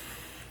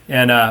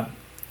 And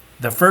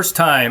the first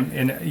time,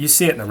 and you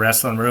see it in the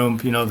wrestling room,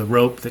 the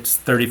rope that's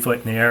 30 foot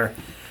in the air.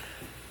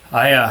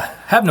 I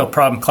have no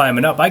problem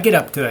climbing up. I get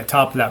up to the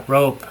top of that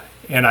rope,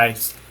 and I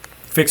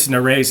fixing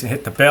to raise and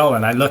hit the bell,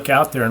 and I look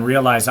out there and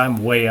realize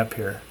I'm way up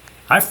here.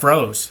 I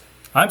froze.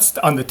 I'm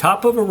on the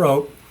top of a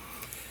rope,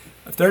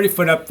 30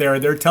 foot up there.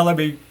 They're telling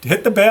me to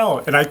hit the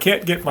bell, and I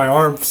can't get my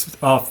arms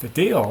off the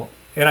deal.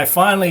 And I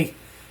finally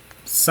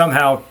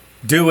somehow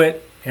do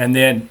it, and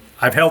then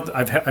I've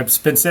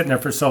been sitting there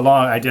for so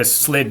long, I just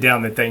slid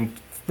down the thing.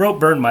 Rope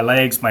burned my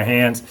legs, my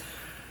hands.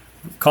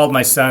 Called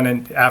my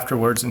son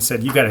afterwards and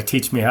said, "You got to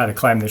teach me how to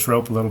climb this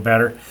rope a little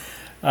better."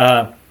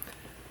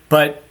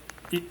 But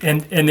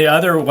the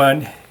other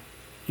one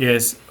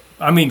is,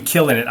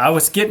 killing it. I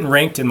was getting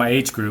ranked in my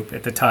age group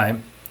at the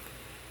time.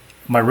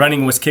 My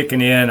running was kicking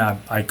in.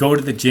 I go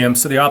to the gym,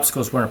 so the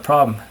obstacles weren't a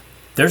problem.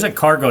 There's a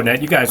cargo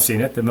net. You guys have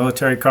seen it, the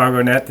military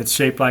cargo net that's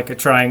shaped like a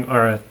triangle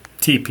or a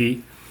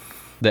TP.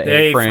 The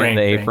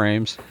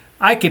A-frames.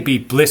 I could be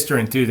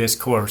blistering through this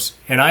course,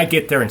 and I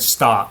get there and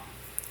stop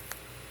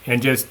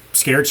and just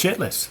scared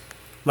shitless.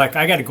 Like,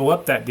 I got to go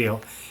up that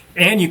deal.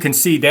 And you can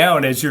see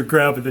down as you're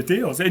grabbing the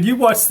deals. And you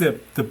watch the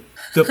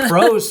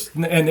pros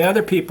and the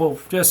other people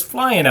just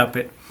flying up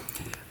it.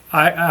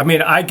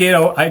 I get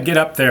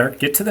up there,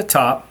 get to the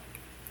top.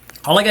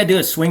 All I got to do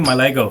is swing my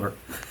leg over.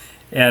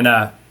 And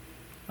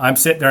I'm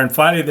sitting there, and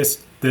finally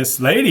this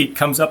lady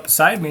comes up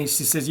beside me.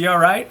 She says, "You all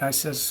right?" I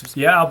says,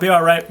 "Yeah, I'll be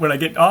all right when I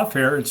get off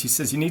here." And she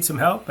says, "You need some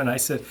help?" And I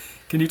said,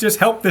 "Can you just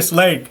help this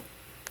leg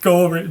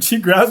go over it?" And she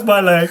grabs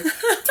my leg,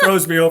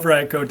 throws me over,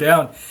 I go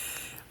down.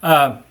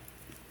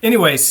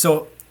 Anyway,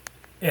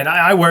 and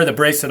I wear the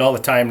bracelet all the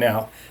time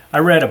now. I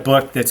read a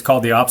book that's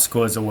called The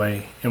Obstacle is a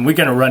Way, and we're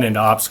going to run into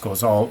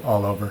obstacles all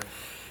over.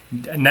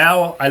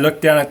 Now I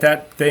look down at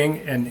that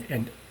thing,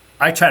 and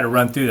I try to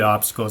run through the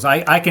obstacles.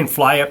 I can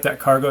fly up that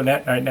cargo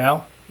net right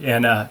now,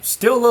 and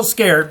still a little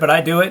scared, but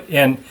I do it.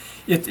 And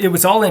it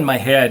was all in my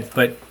head,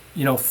 but,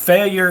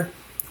 failure,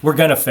 we're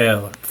going to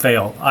fail.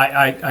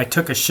 I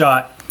took a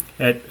shot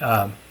at,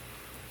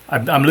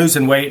 I'm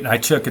losing weight, and I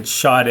took a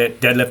shot at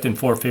deadlifting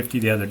 450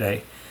 the other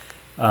day.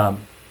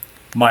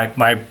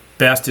 My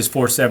best is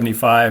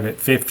 475 at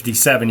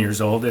 57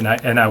 years old,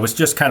 and I was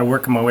just kind of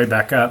working my way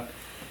back up,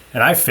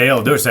 and I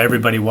failed. There was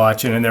everybody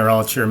watching, and they're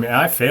all cheering me.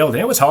 I failed,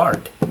 and it was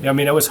hard.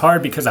 It was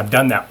hard because I've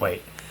done that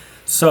weight.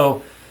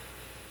 So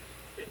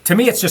to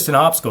me, it's just an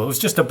obstacle. It was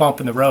just a bump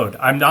in the road.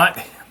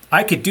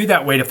 I could do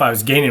that weight if I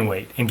was gaining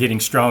weight and getting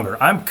stronger.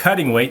 I'm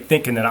cutting weight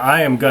thinking that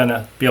I am going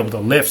to be able to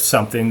lift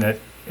something that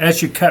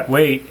as you cut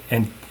weight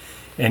and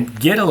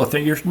get a little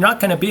thing, you're not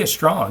going to be as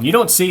strong. You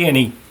don't see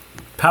any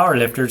power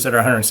lifters that are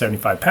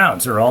 175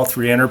 pounds. They're all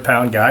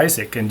 300-pound guys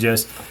that can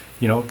just,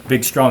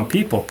 big, strong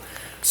people.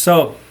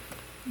 So,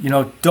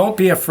 don't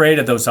be afraid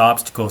of those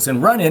obstacles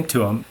and run into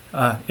them.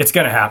 It's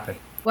going to happen.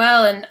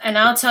 Well, and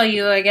I'll tell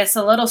you, I guess,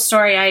 a little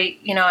story.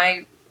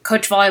 I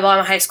coach volleyball. I'm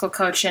a high school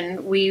coach,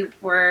 and we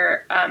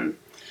were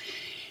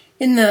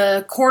in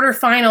the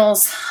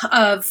quarterfinals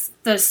of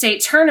the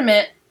state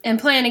tournament and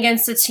playing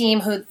against a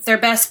team who their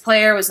best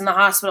player was in the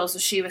hospital, so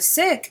she was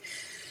sick.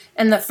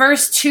 And the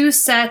first two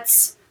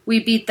sets,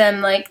 we beat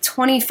them like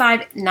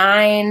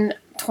 25-9,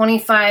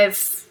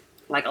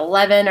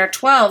 25-11 or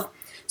 12.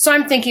 So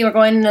I'm thinking we're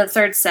going into the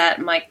third set.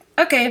 I'm like,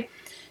 okay,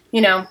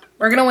 we're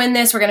going to win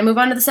this. We're going to move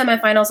on to the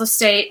semifinals of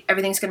state.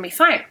 Everything's going to be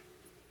fine.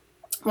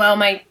 Well,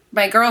 my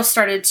girls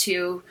started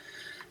to,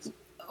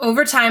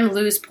 over time,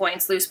 lose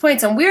points.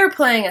 And we were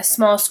playing a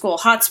small school,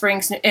 Hot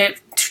Springs,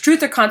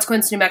 Truth or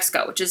Consequence, New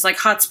Mexico, which is like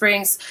Hot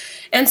Springs.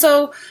 And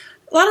so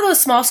a lot of those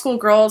small school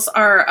girls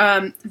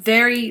are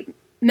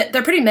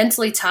they're pretty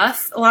mentally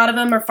tough. A lot of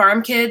them are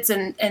farm kids,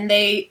 and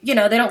they, they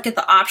don't get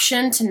the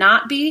option to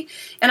not be.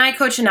 And I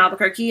coach in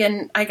Albuquerque,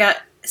 and I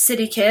got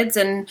city kids,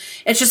 and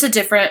it's just a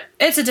different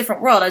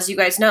world, as you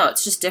guys know.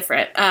 It's just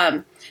different.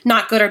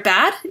 Not good or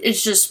bad.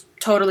 It's just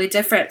totally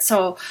different.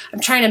 So I'm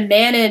trying to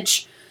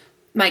manage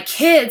my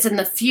kids and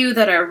the few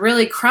that are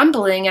really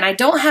crumbling, and I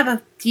don't have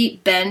a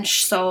deep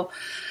bench, so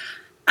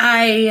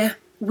they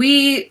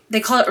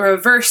call it a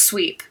reverse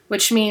sweep,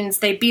 which means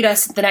they beat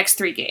us the next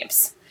 3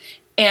 games.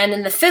 And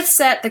in the 5th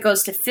set that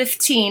goes to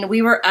 15,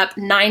 we were up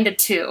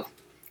 9-2,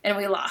 and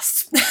we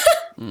lost.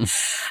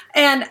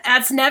 And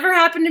that's never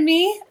happened to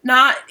me,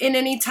 not in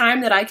any time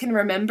that I can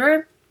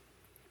remember.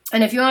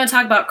 And if you want to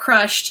talk about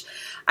crushed,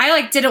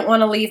 I didn't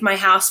want to leave my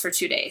house for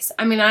 2 days.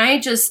 I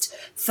just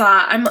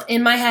thought, I'm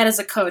in my head as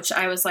a coach,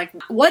 I was like,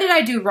 what did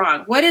I do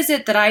wrong? What is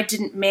it that I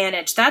didn't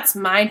manage? That's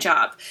my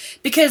job.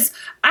 Because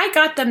I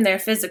got them there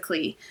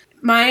physically.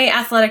 my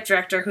athletic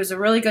director, who's a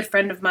really good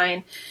friend of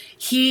mine,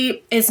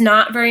 he is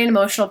not very an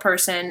emotional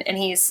person, and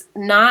he's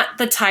not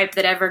the type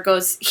that ever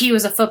goes, he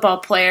was a football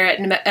player at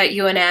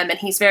UNM, and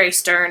he's very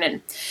stern,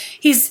 and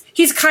he's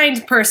a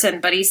kind person,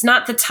 but he's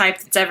not the type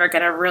that's ever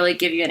going to really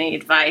give you any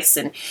advice.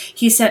 And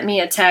he sent me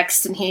a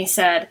text, and he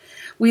said,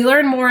 we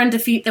learn more in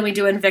defeat than we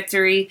do in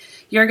victory.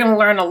 You're going to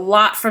learn a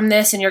lot from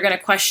this, and you're going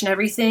to question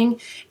everything,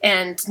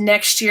 and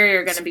next year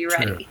you're going to be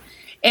ready. True.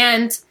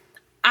 And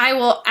I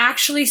will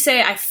actually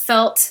say I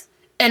felt,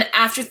 and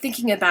after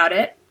thinking about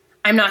it,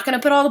 I'm not going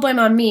to put all the blame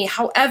on me.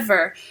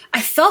 However,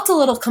 I felt a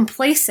little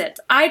complacent.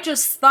 I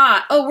just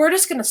thought, oh, we're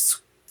just going to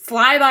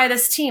fly by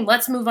this team.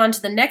 Let's move on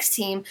to the next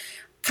team.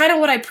 Kind of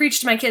what I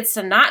preached to my kids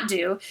to not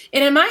do.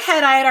 And in my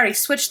head, I had already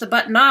switched the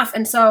button off.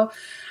 And so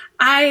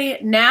I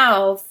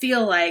now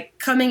feel like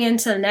coming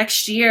into the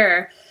next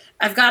year,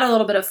 I've got a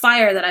little bit of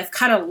fire that I've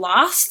kind of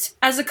lost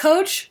as a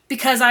coach,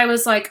 because I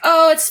was like,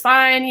 oh, it's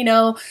fine,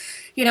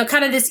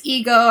 kind of this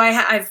ego.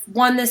 I've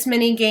won this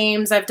many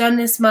games. I've done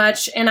this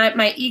much. And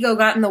my ego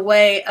got in the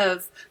way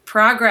of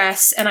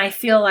progress. And I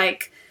feel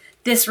like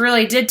this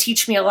really did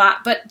teach me a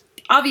lot. But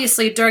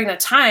obviously during the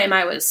time,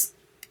 I was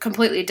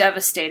completely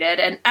devastated.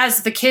 And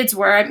as the kids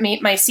were,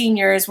 my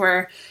seniors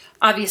were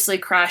obviously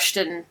crushed.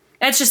 And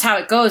that's just how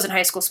it goes in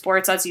high school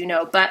sports, as you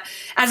know. But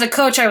as a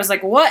coach, I was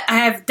like, what? I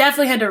have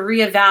definitely had to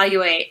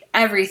reevaluate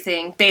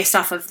everything based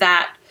off of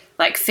that,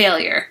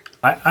 failure.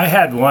 I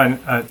had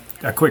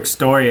a quick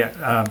story.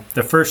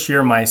 The first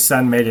year my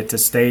son made it to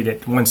state at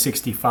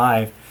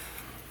 165,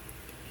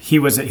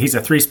 he's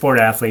a three-sport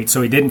athlete,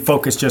 so he didn't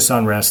focus just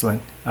on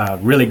wrestling.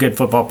 Really good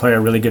football player,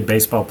 really good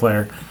baseball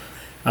player.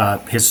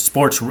 His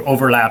sports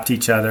overlapped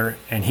each other,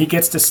 and he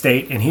gets to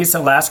state, and he's the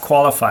last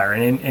qualifier.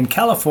 And in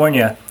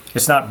California,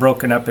 it's not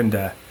broken up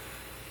into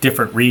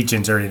different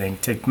regions or anything.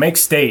 To make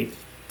state,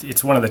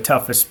 it's one of the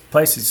toughest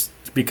places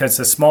because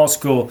a small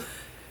school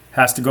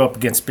has to go up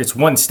against, it's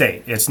one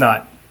state. It's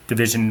not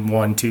Division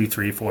 1, 2,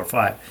 3, 4,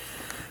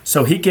 5.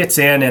 So he gets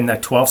in the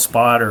 12th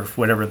spot or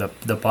whatever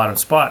the bottom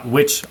spot,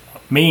 which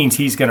means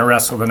he's going to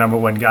wrestle the number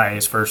one guy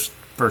his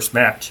first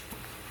match.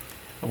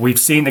 We've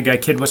seen the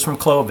kid was from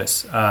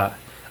Clovis,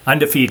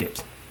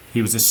 undefeated.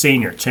 He was a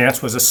senior.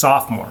 Chance was a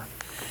sophomore.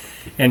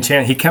 And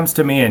Chance, he comes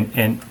to me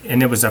and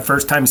it was the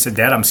first time he said,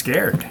 Dad, I'm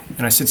scared.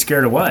 And I said,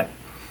 scared of what?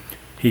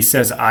 He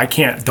says,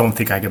 don't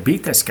think I could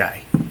beat this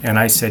guy. And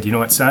I said, you know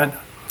what, son?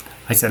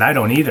 I said, I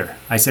don't either.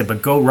 I said,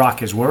 but go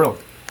rock his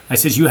world. I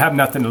said, you have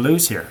nothing to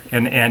lose here.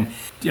 And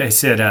I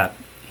said,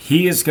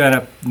 he is going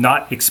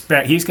to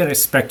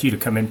expect you to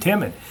come in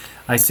timid.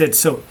 I said,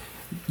 so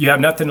you have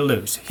nothing to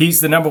lose.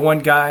 He's the number one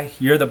guy.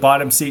 You're the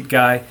bottom seat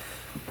guy.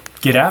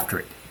 Get after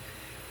it.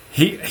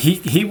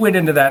 He went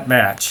into that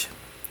match.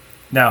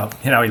 Now,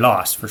 he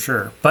lost for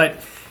sure, but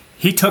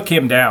he took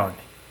him down.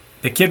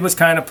 The kid was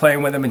kind of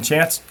playing with him, and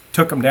Chance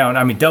took him down.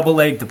 I mean, double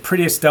leg, the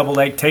prettiest double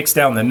leg, takes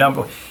down the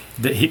number.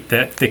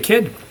 The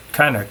kid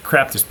kind of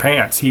crapped his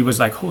pants. He was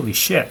like, holy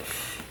shit.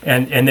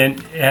 And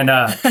then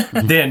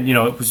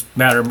it was a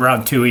matter of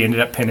round 2, he ended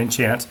up pinning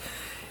Chance.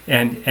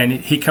 And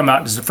he come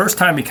out, it was the first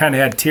time he kind of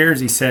had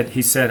tears. He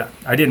said,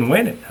 I didn't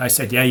win it. I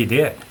said, yeah, you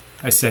did.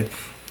 I said,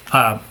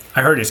 I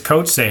heard his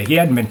coach say he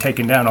hadn't been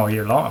taken down all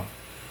year long.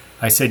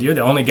 I said, you're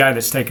the only guy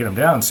that's taken him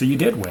down, so you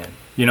did win.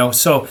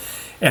 So,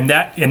 and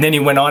then he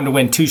went on to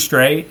win 2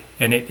 straight.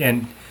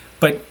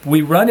 But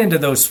we run into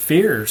those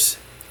fears.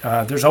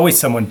 There's always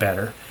someone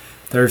better.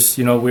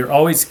 We're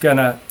always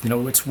gonna,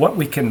 it's what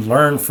we can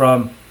learn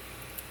from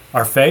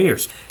our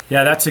failures.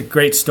 Yeah, that's a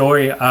great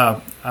story.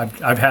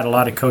 I've had a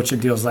lot of coaching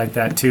deals like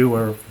that too,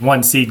 where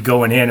 1 seed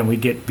going in and we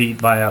get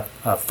beat by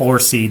a 4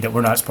 seed that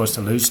we're not supposed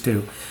to lose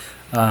to.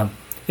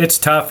 It's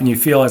tough, and you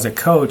feel as a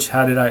coach,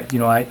 how did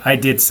I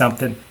did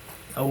something.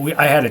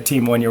 I had a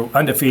team 1 year,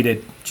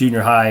 undefeated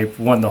junior high,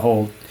 won the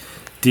whole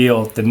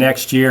deal. The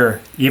next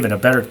year,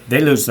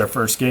 they lose their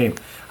first game.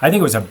 I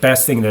think it was the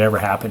best thing that ever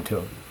happened to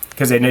them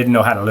because they didn't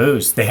know how to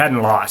lose. They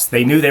hadn't lost.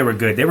 They knew they were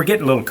good. They were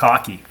getting a little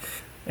cocky,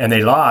 and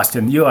they lost.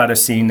 And you ought to have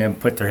seen them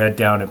put their head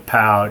down and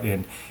pout.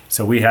 And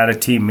so we had a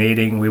team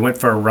meeting. We went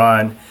for a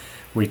run.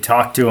 We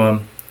talked to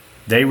them.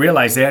 They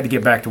realized they had to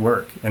get back to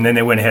work, and then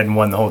they went ahead and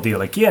won the whole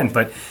deal again.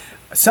 But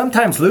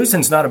sometimes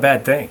losing's not a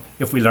bad thing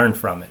if we learn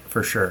from it,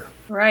 for sure.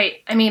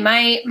 Right. I mean,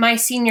 my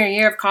senior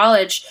year of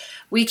college,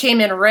 we came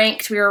in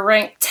ranked. We were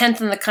ranked 10th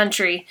in the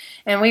country,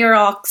 and we were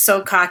all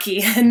so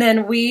cocky. And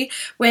then we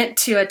went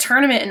to a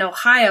tournament in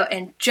Ohio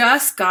and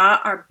just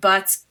got our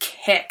butts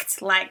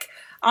kicked. Like,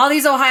 all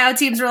these Ohio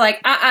teams were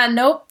like,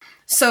 nope.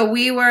 So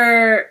we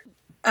were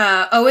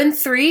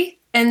 0-3,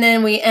 and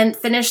then we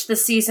finished the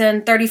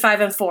season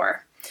 35-4.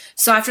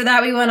 So after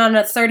that, we went on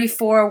a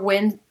 34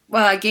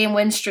 game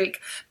win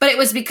streak, but it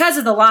was because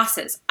of the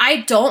losses.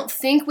 I don't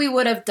think we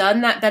would have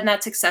been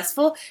that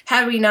successful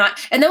had we not.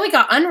 And then we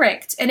got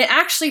unranked, and it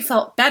actually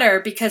felt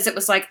better because it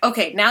was like,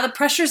 okay, now the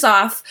pressure's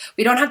off.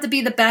 We don't have to be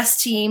the best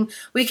team.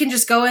 We can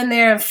just go in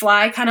there and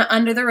fly kind of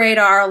under the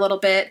radar a little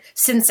bit,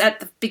 since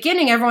at the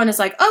beginning everyone is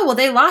like, oh, well,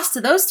 they lost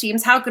to those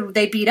teams. How could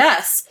they beat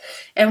us?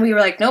 And we were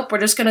like, nope, we're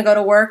just going to go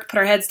to work, put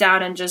our heads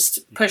down, and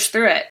just push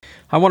through it.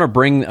 I want to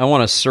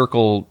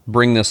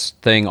bring this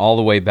thing all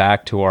the way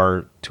back to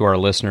our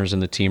listeners in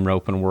the team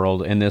roping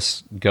world, and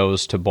this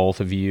goes to both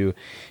of you,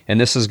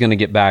 and this is going to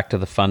get back to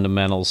the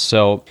fundamentals.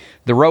 So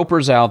the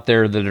ropers out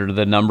there that are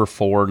the number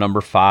 4,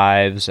 number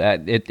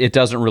 5s, it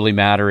doesn't really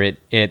matter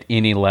at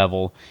any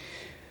level.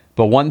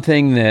 But one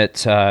thing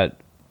that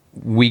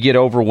we get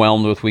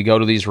overwhelmed with, we go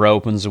to these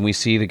ropings and we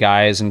see the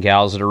guys and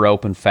gals that are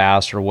roping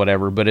fast or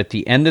whatever, but at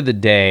the end of the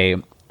day,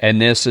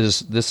 and this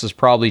is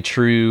probably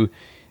true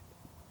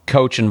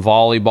coaching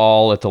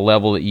volleyball at the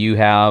level that you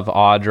have,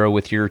 Audra,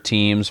 with your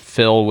teams,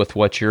 Phil, with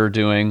what you're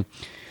doing.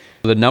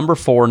 The number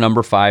 4,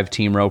 number 5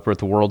 team roper at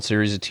the World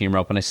Series of Team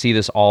Rope, and I see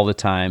this all the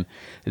time,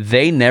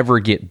 they never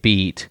get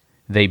beat.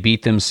 They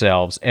beat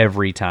themselves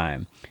every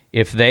time.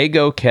 If they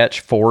go catch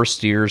 4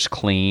 steers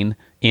clean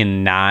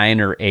in 9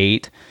 or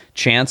 8,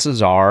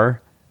 chances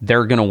are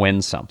they're going to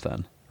win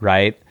something,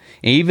 right?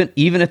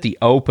 Even at the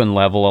open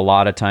level, a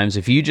lot of times,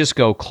 if you just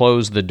go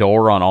close the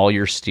door on all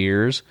your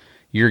steers,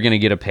 you're going to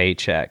get a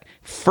paycheck.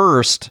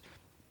 First,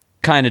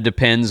 kind of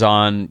depends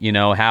on,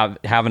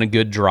 having a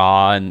good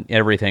draw and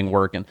everything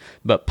working.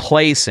 But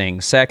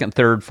placing second,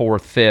 third,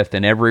 fourth, fifth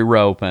in every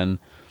roping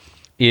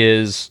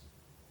is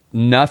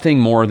nothing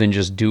more than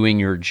just doing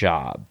your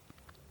job.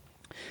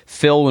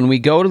 Phil, when we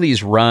go to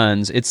these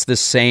runs, it's the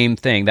same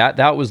thing.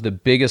 That was the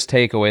biggest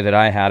takeaway that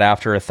I had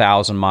after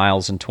 1,000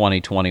 miles in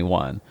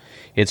 2021.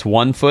 It's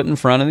one foot in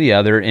front of the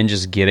other and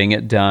just getting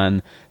it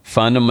done,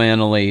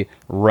 fundamentally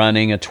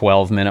running a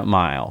 12-minute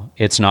mile.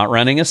 It's not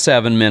running a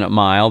 7-minute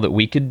mile that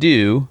we could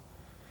do.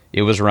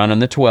 It was running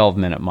the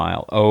 12-minute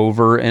mile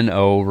over and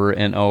over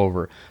and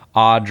over.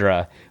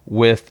 Audra,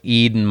 with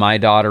Eden, my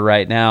daughter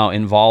right now,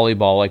 in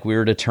volleyball, like we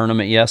were at a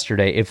tournament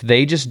yesterday, if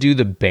they just do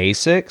the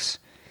basics,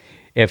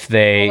 if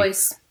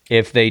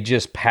they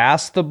just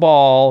pass the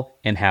ball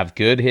and have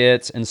good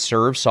hits and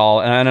serve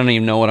solid, and I don't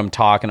even know what I'm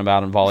talking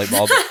about in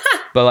volleyball,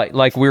 but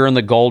like we were in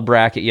the gold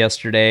bracket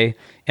yesterday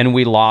and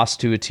we lost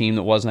to a team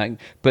that wasn't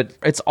that, but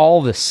it's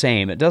all the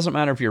same. It doesn't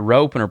matter if you're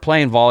roping or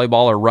playing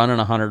volleyball or running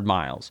 100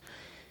 miles.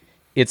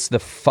 It's the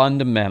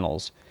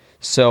fundamentals.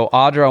 So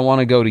Audra, I want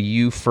to go to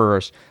you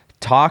first.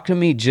 Talk to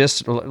me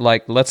just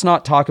like, let's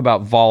not talk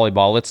about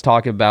volleyball. Let's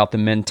talk about the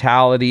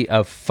mentality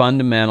of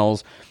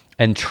fundamentals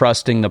and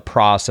trusting the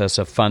process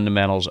of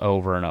fundamentals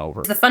over and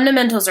over. The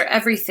fundamentals are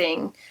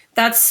everything.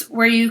 That's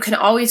where you can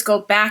always go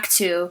back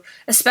to,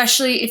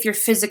 especially if you're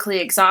physically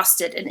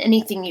exhausted in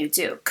anything you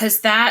do,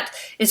 because that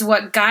is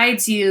what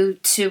guides you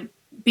to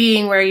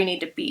being where you need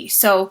to be.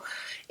 So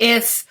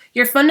if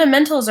your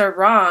fundamentals are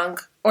wrong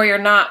or you're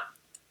not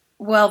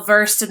well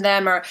versed in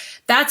them, or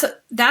that's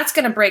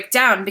going to break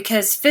down,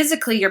 because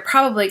physically you're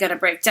probably going to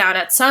break down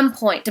at some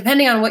point,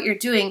 depending on what you're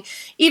doing.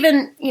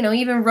 Even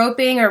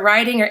roping or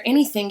riding or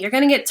anything, you're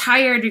going to get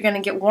tired, you're going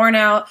to get worn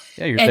out.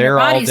 Yeah, you're there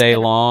all day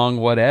long,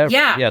 whatever.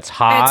 Yeah, it's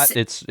hot.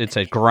 It's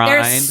a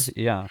grind.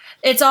 Yeah,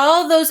 it's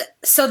all those.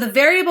 So the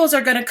variables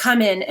are going to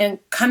come in and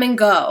come and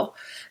go,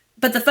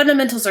 but the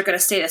fundamentals are going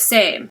to stay the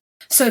same.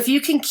 So if you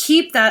can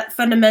keep that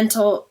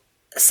fundamental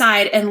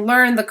side and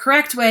learn the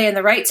correct way and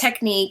the right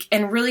technique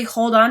and really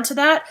hold on to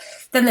that,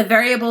 then the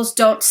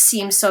don't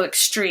seem so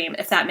extreme,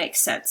 if that makes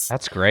sense.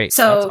 That's great.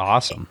 So that's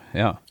awesome.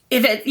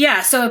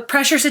 Yeah. So a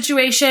pressure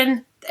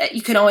situation,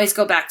 you can always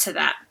go back to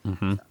that.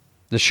 Mm-hmm.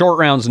 The short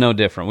round's no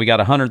different. We got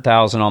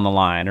 100,000 on the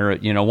line, or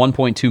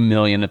 1.2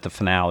 million at the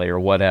finale, or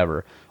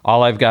whatever.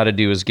 All I've got to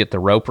do is get the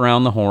rope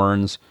around the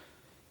horns,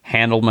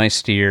 handle my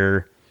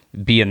steer,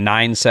 be a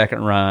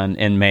 9-second run,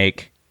 and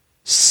make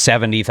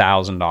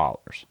 $70,000.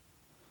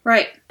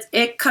 Right.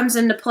 It comes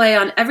into play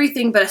on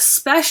everything, but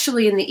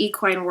especially in the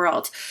equine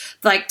world.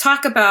 Like,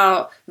 talk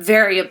about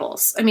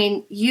variables. I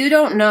mean, you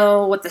don't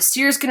know what the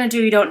steer's going to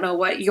do. You don't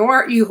know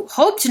you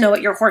hope to know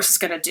what your horse is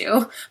going to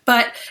do,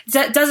 but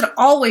that doesn't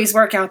always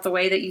work out the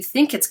way that you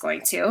think it's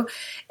going to.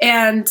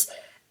 And,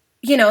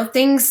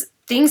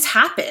 things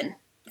happen.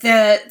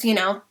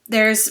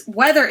 There's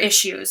weather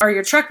issues, or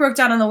your truck broke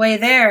down on the way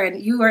there and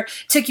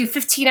took you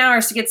 15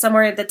 hours to get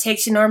somewhere that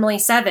takes you normally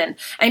 7.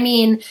 I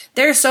mean,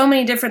 there are so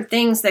many different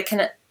things that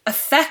can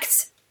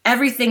affect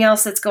everything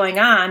else that's going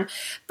on.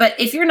 But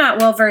if you're not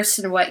well versed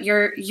in what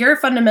your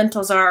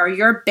fundamentals are, or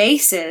your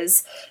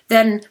bases,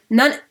 then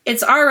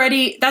that's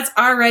already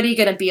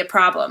going to be a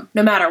problem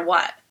no matter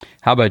what.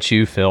 How about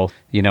you, Phil?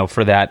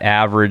 For that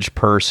average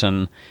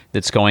person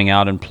that's going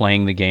out and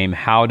playing the game,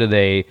 how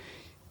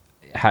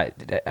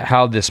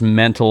this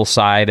mental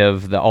side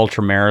of the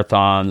ultra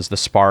marathons, the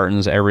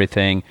Spartans,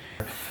 everything.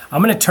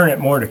 I'm going to turn it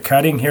more to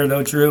cutting here,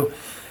 though, Drew.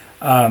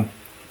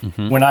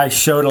 When I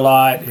showed a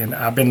lot, and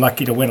I've been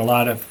lucky to win a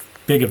lot of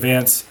big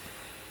events,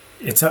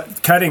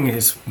 cutting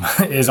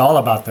is all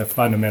about the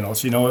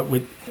fundamentals.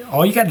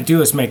 All you got to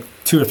do is make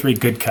 2 or 3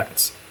 good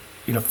cuts.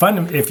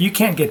 If you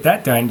can't get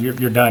that done,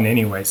 you're done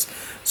anyways.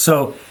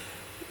 So,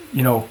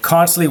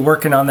 constantly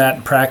working on that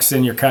and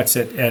practicing your cuts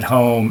at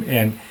home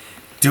and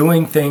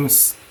doing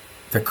things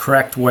the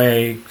correct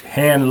way,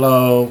 hand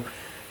low,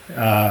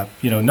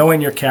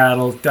 knowing your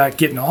cattle,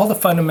 getting all the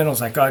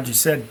fundamentals, like God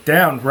just said,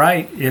 down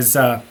right is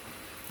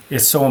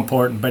so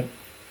important. But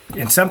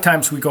And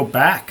sometimes we go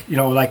back,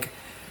 like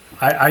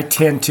I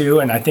tend to,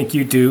 and I think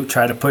you do,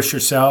 try to push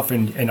yourself,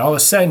 and all of a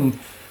sudden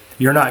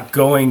you're not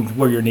going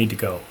where you need to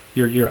go.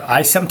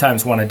 I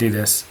sometimes want to do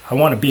this. I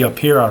want to be up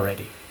here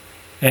already.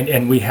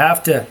 And we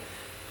have to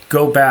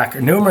go back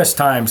numerous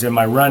times in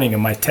my running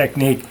and my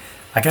technique.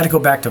 I got to go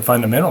back to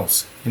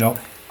fundamentals.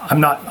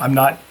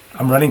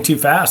 I'm running too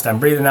fast. I'm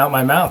breathing out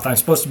my mouth. I'm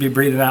supposed to be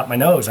breathing out my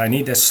nose. I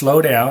need to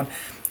slow down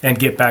and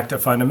get back to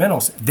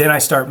fundamentals. Then I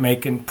start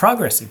making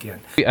progress again.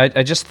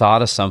 I just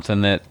thought of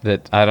something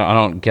that I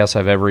don't guess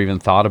I've ever even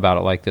thought about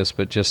it like this,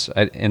 but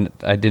I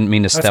didn't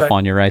mean to step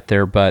on you right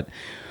there, but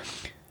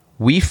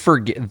we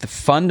forget the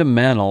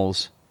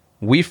fundamentals.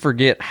 We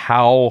forget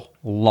how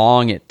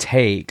long it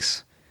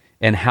takes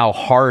and how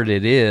hard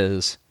it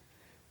is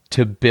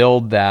to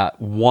build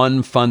that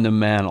one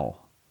fundamental.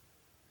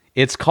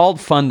 It's called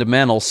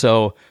fundamental,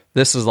 so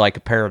this is like a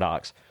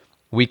paradox.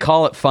 We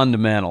call it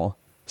fundamental,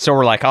 so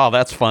we're like, oh,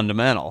 that's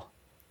fundamental,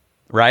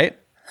 right?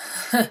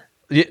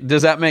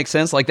 Does that make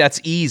sense? Like, that's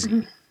easy.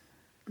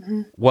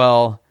 Mm-hmm.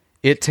 Well,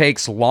 it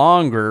takes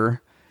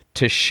longer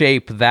to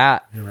shape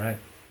that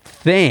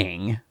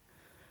thing,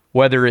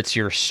 whether it's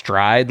your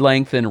stride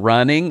length in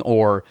running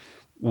or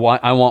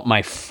I want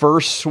my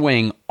first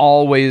swing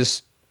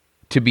always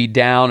to be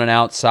down and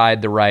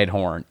outside the right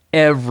horn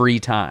every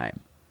time.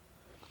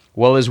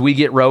 Well, as we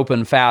get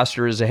roping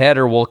faster as a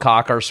header, we'll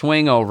cock our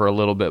swing over a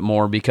little bit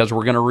more because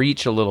we're going to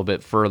reach a little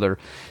bit further.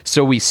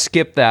 So we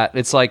skip that.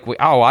 It's like,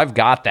 I've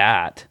got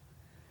that.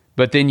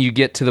 But then you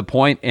get to the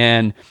point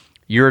and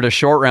you're at a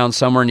short round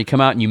somewhere and you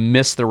come out and you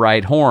miss the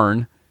right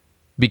horn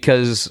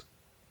because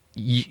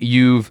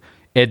you've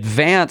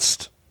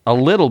advanced a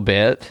little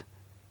bit,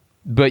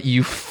 but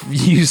you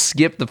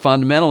skip the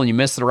fundamental and you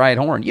miss the right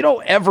horn. You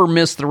don't ever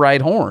miss the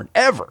right horn,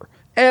 ever.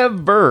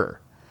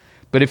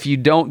 But if you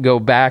don't go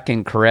back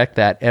and correct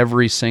that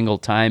every single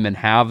time and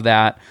have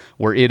that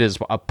where it is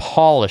a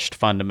polished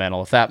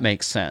fundamental, if that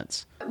makes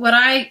sense. What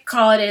I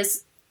call it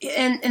is,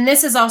 and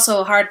this is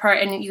also a hard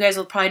part, and you guys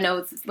will probably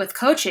know with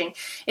coaching,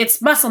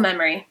 it's muscle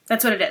memory.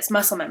 That's what it is,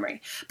 muscle memory.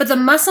 But the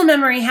muscle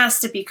memory has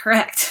to be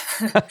correct.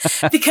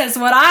 Because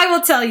what I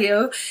will tell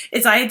you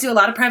is I do a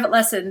lot of private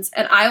lessons,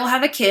 and I will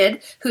have a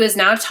kid who has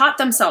now taught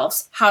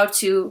themselves how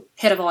to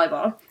hit a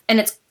volleyball, and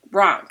it's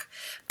wrong.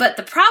 But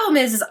the problem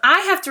is I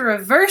have to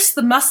reverse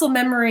the muscle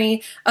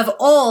memory of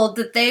old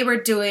that they were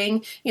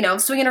doing,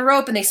 swinging a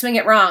rope and they swing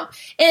it wrong.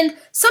 And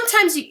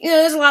sometimes,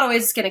 there's a lot of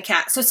ways to skin a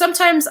cat. So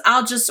sometimes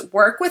I'll just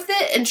work with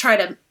it and try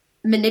to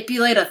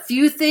manipulate a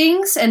few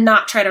things and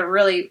not try to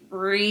really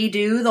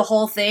redo the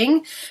whole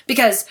thing.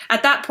 Because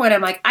at that point,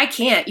 I'm like, I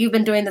can't. You've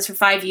been doing this for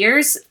 5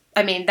 years.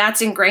 I mean,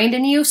 that's ingrained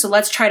in you. So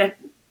let's try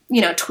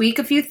to, tweak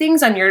a few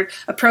things on your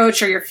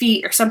approach or your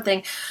feet or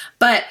something.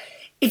 But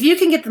if you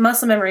can get the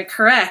muscle memory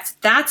correct,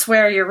 that's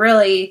where you're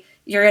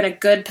in a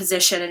good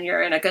position and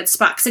you're in a good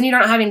spot. Because then you're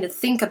not having to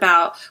think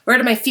about, where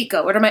do my feet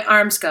go? Where do my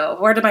arms go?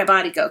 Where do my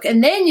body go?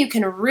 And then you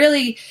can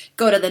really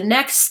go to the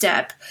next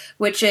step,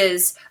 which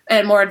is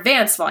a more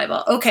advanced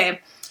volleyball. Okay,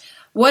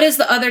 what is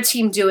the other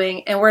team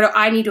doing and where do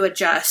I need to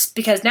adjust?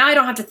 Because now I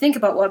don't have to think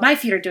about what my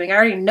feet are doing. I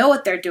already know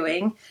what they're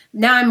doing.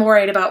 Now I'm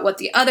worried about what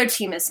the other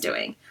team is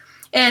doing.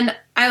 And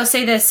I will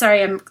say this,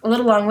 sorry, I'm a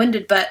little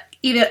long-winded, but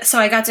so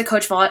I got to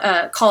coach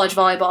college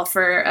volleyball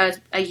for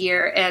a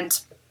year, and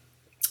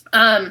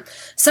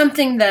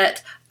something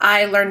that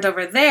I learned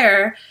over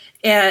there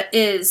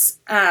is,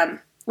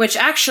 which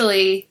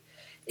actually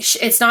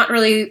it's not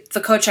really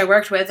the coach I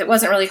worked with. It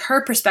wasn't really her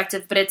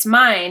perspective, but it's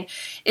mine,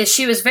 is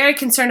she was very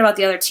concerned about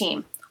the other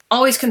team,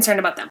 always concerned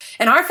about them.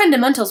 And our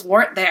fundamentals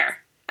weren't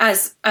there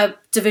as a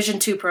Division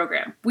II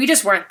program. We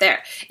just weren't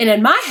there. And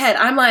in my head,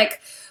 I'm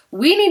like,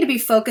 we need to be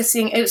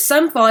focusing. It was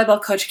some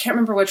volleyball coach, I can't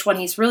remember which one.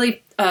 He's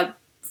really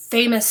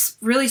famous,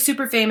 really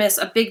super famous,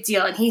 a big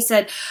deal. And he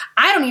said,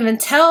 I don't even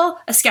tell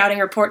a scouting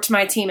report to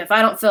my team if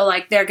I don't feel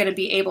like they're going to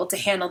be able to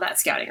handle that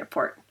scouting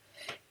report.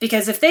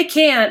 Because if they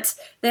can't,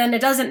 then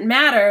it doesn't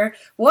matter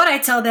what I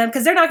tell them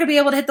because they're not going to be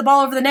able to hit the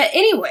ball over the net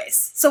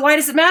anyways. So why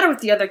does it matter what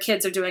the other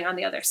kids are doing on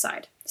the other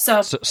side?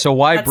 So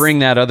why bring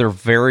that other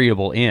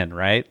variable in,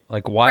 right?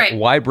 Like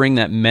why bring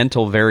that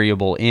mental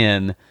variable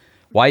in?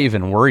 Why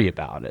even worry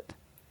about it?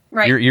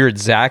 Right. You're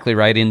exactly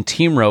right. In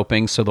team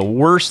roping, so the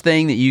worst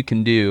thing that you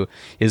can do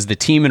is the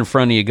team in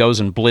front of you goes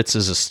and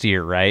blitzes a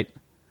steer, right?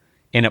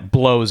 And it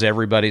blows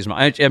everybody's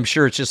mind. I'm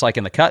sure it's just like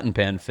in the cutting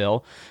pen,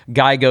 Phil.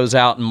 Guy goes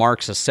out and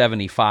marks a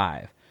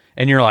 75.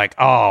 And you're like,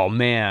 oh,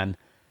 man,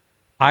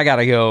 I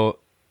gotta go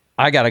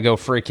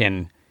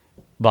freaking,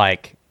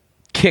 like,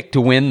 kick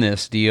to win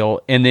this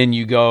deal. And then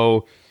you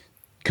go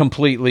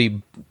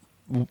completely,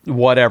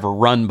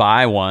 run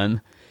by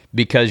one,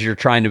 because you're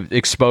trying to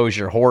expose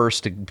your horse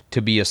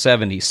to be a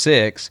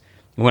 76,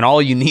 when all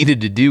you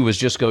needed to do was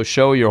just go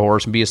show your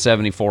horse and be a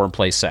 74 and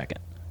play second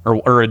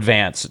or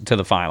advance to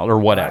the final or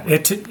whatever.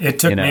 It took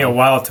me a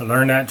while to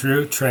learn that,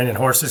 Drew, training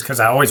horses, because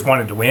I always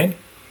wanted to win.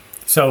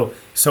 So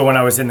when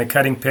I was in the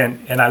cutting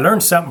pen, and I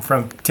learned something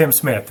from Tim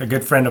Smith, a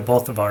good friend of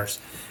both of ours.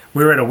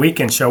 We were at a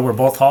weekend show, we're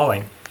both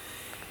hauling,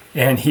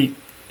 and he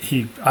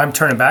I'm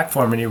turning back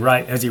for him,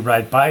 and as he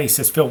rides by, he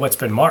says, "Phil, what's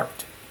been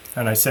marked?"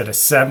 And I said, "A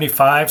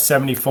 75,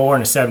 74,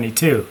 and a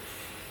 72.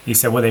 He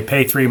said, "Well, they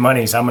pay 3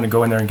 monies. I'm going to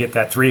go in there and get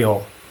that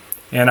 3-hole."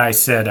 And I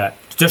said,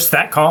 just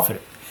that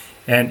confident.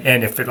 And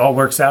if it all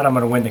works out, I'm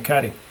going to win the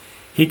cutting.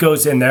 He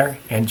goes in there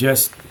and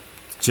just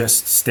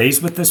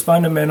stays with his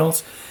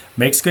fundamentals,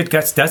 makes good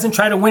cuts, doesn't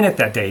try to win it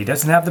that day. He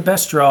doesn't have the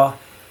best draw.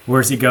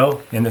 Where does he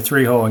go? In the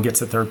 3-hole and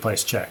gets a 3rd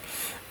place check.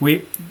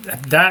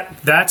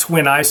 That's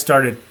when I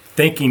started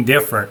thinking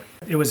different.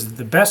 It was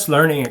the best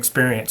learning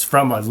experience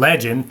from a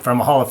legend,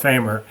 from a Hall of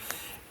Famer.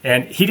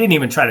 And he didn't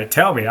even try to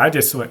tell me. I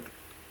just went,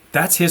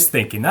 that's his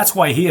thinking. That's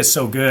why he is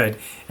so good,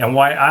 and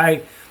why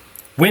I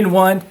win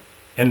 1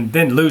 and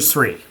then lose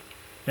 3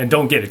 and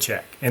don't get a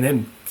check and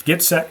then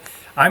get set.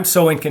 I'm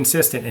so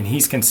inconsistent, and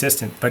he's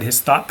consistent, but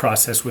his thought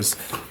process was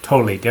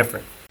totally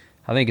different.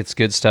 I think it's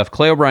good stuff.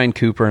 Clay O'Brien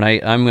Cooper, and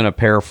I'm going to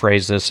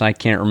paraphrase this. I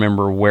can't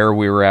remember where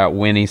we were at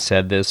when he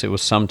said this. It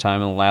was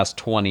sometime in the last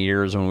 20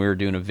 years when we were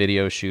doing a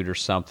video shoot or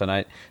something.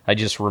 I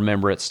just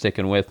remember it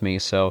sticking with me.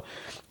 So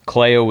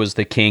Clayo was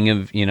the king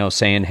of,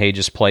 saying, hey,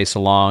 just place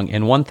along.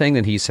 And one thing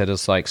that he said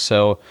is like,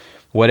 so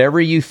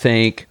whatever you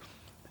think,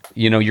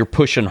 you're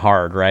pushing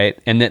hard, right?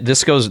 And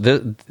this goes,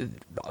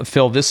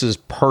 Phil, this is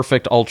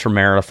perfect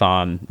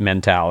ultramarathon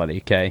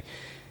mentality, okay?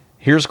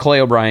 Here's Clay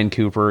O'Brien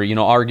Cooper,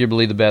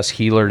 arguably the best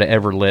healer to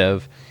ever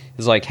live.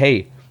 Is like,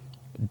 hey,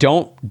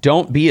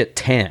 don't be at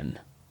 10.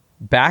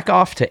 Back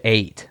off to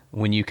 8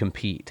 when you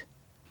compete.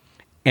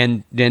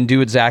 And then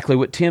do exactly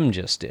what Tim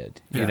just did.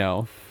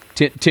 Yeah.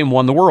 Tim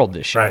won the world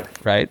this year,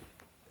 right?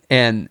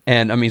 And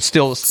I mean,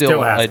 still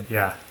has it,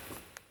 yeah.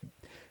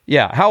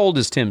 Yeah, how old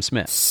is Tim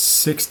Smith?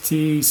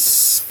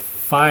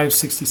 65,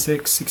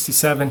 66,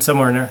 67,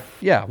 somewhere in there.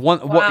 Yeah,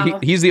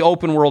 he's the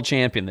open world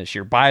champion this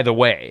year, by the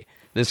way.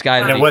 This guy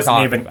that he's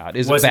talking about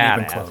is wasn't badass.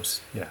 Even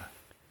close. Yeah,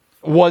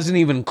 wasn't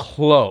even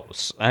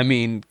close. I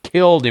mean,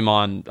 killed him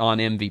on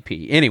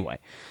MVP. Anyway,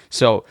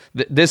 so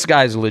this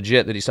guy's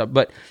legit that he's up.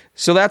 But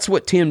so that's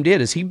what Tim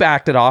did, is he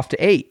backed it off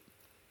to 8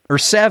 or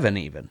 7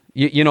 even.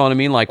 You know what I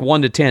mean? Like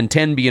 1 to 10,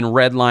 10 being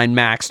red line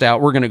maxed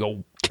out. We're gonna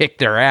go kick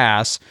their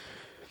ass,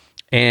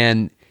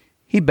 and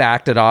he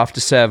backed it off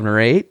to 7 or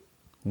 8.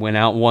 Went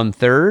out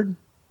 1/3.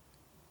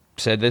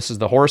 Said, this is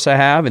the horse I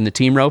have in the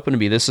team roping to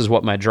be. This is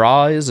what my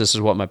draw is. This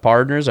is what my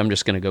partner is. I'm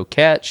just going to go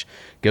catch,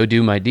 go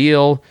do my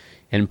deal,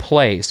 and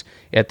place.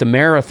 At the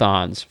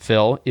marathons,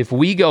 Phil, if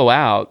we go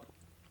out,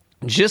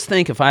 just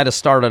think if I had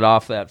started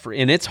off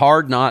and it's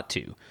hard not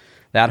to,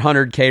 that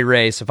 100K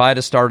race, if I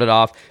had started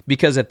off,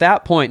 because at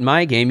that point in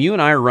my game, you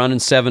and I are running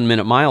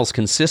 7-minute miles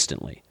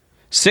consistently,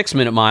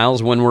 6-minute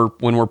miles when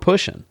we're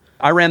pushing.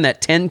 I ran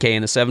that 10K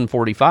in a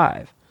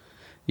 7:45.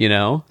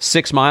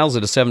 6 miles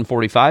at a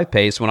 7:45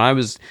 pace when I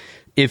was,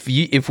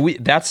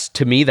 that's,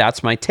 to me,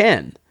 that's my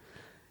 10.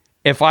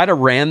 If I'd have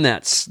ran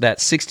that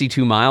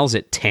 62 miles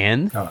at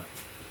 10,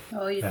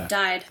 you'd have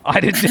died.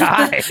 I'd have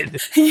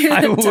died.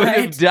 I would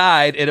have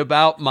died at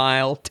about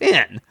mile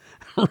 10,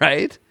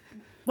 right?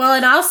 Well,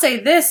 and I'll say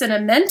this in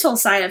a mental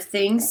side of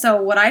things. So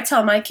what I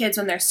tell my kids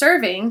when they're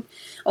serving,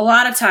 a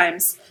lot of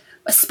times,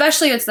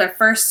 especially if it's their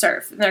first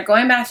serve, and they're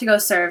going back to go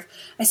serve,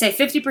 I say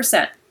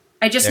 50%.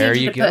 I just need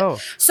you to go.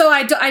 put. So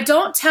I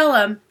don't tell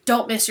them,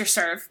 don't miss your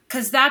serve,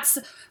 because that's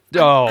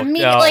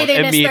immediately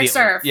they miss their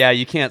serve. Yeah,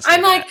 you can't say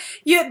I'm like,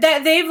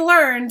 that they've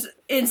learned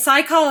in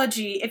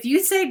psychology, if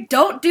you say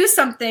don't do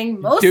something,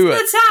 most of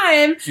the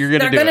time,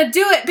 they're going to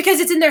do it because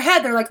it's in their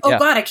head. They're like, oh,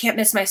 God, I can't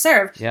miss my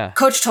serve. Yeah.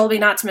 Coach told me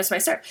not to miss my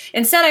serve.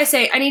 Instead, I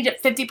say, I need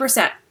it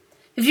 50%.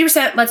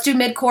 50%, let's do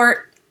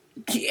mid-court.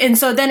 And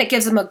so then it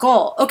gives them a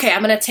goal. Okay,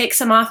 I'm going to take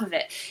some off of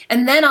it.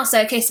 And then I'll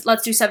say, okay, so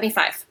let's do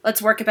 75.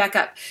 Let's work it back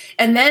up.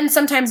 And then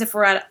sometimes if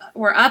we're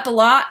up a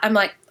lot, I'm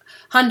like,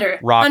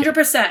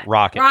 100%.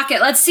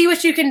 Rocket. Let's see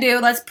what you can do.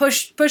 Let's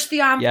push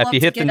the envelope. Yeah, if you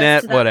hit the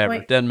net, whatever.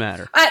 It doesn't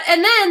matter.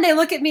 And then they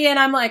look at me and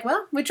I'm like,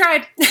 well, we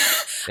tried. Yeah.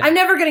 I'm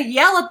never going to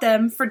yell at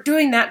them for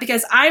doing that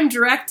because I'm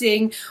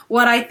directing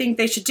what I think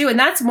they should do. And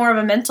that's more of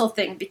a mental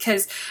thing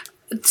because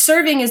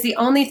serving is the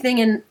only thing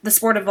in the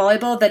sport of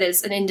volleyball that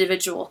is an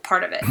individual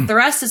part of it. The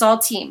rest is all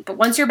team. But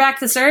once you're back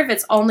to serve,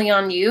 it's only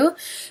on you.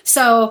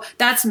 So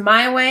that's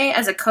my way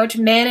as a coach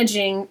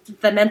managing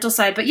the mental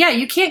side. But yeah,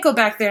 you can't go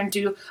back there and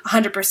do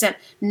 100%.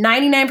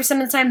 99% of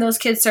the time, those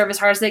kids serve as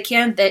hard as they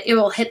can, that it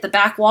will hit the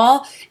back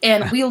wall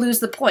and we'll lose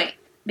the point.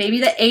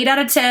 Maybe the 8 out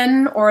of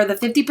 10 or the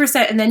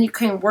 50%, and then you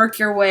can work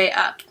your way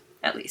up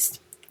at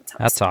least.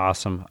 That's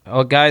awesome.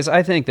 Oh, guys,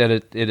 I think that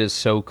it is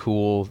so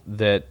cool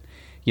that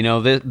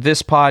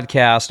this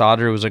podcast,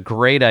 Audra, was a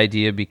great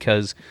idea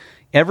because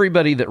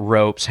everybody that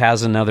ropes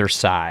has another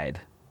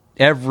side.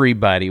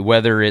 Everybody,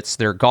 whether it's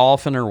their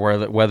golfing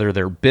or whether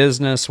they're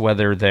business,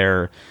 whether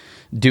they're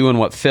doing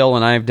what Phil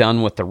and I have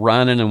done with the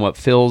running and what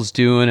Phil's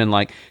doing. And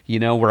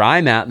where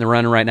I'm at in the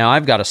running right now,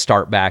 I've got to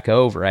start back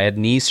over. I had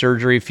knee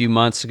surgery a few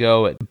months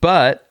ago,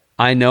 but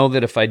I know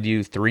that if I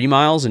do 3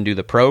 miles and do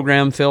the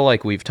program, Phil,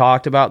 like we've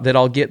talked about, that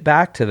I'll get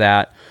back to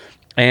that.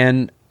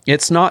 And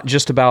it's not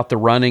just about the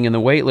running and the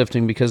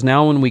weightlifting, because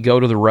now when we go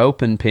to the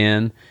rope and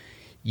pin,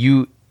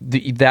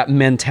 that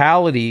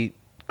mentality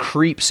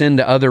creeps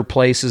into other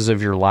places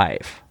of your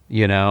life,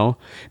 you know?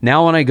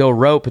 Now when I go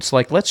rope, it's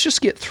like, let's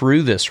just get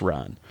through this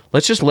run.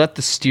 Let's just let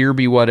the steer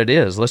be what it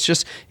is.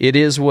 It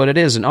is what it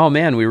is. And oh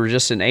man, we were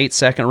just an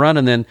 8-second run,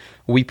 and then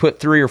we put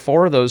 3 or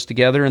 4 of those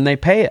together and they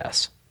pay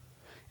us.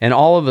 And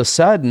all of a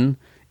sudden,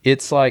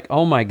 it's like,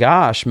 oh my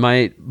gosh,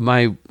 my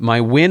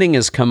winning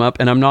has come up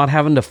and I'm not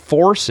having to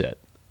force it,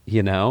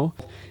 you know?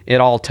 It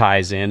all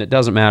ties in. It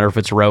doesn't matter if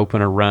it's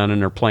roping or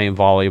running or playing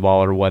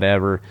volleyball or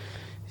whatever,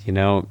 you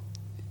know,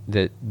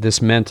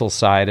 this mental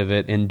side of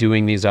it and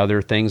doing these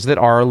other things that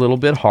are a little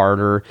bit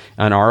harder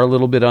and are a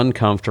little bit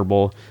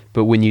uncomfortable.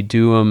 But when you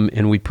do them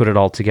and we put it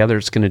all together,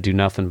 it's going to do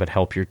nothing but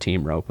help your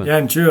team roping. Yeah,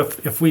 and Drew,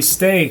 if we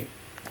stay,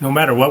 no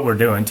matter what we're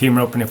doing, team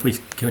roping, if we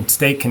can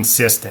stay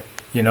consistent,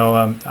 you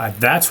know,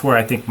 that's where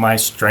I think my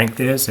strength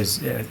is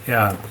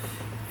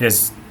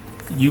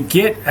you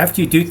get,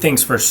 after you do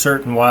things for a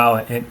certain while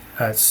and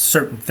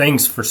certain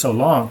things for so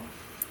long.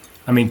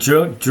 I mean,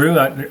 Drew,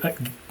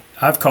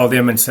 I've called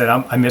him and said,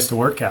 I missed a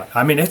workout.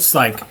 I mean, it's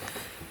like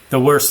the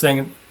worst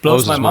thing.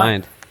 Blows my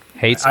mind.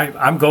 Hates.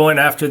 I'm going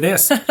after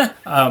this.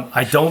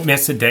 I don't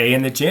miss a day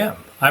in the gym.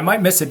 I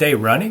might miss a day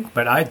running,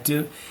 but I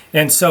do.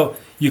 And so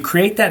you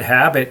create that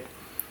habit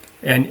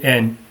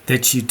and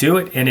that you do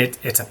it, and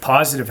it's a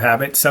positive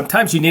habit.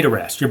 Sometimes you need a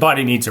rest. Your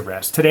body needs a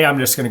rest. Today I'm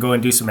just going to go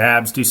and do some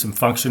abs, do some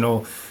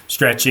functional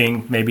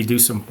stretching, maybe do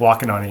some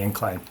walking on the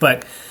incline.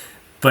 But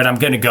I'm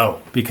going to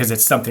go because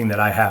it's something that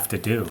I have to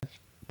do.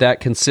 That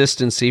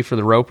consistency for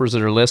the ropers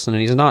that are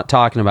listening, he's not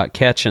talking about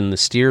catching the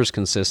steer's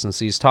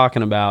consistency. He's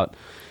talking about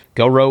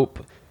go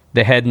rope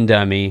the head and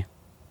dummy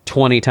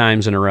 20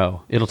 times in a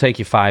row. It'll take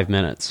you 5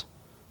 minutes.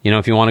 You know,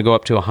 if you want to go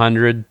up to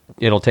 100,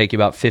 it'll take you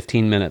about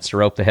 15 minutes to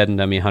rope the head and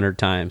dummy 100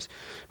 times.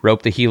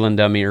 Rope the heel and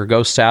dummy, or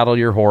go saddle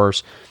your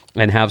horse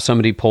and have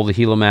somebody pull the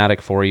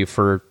helomatic for you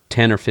for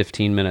 10 or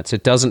 15 minutes.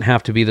 It doesn't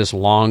have to be this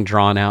long,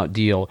 drawn-out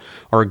deal,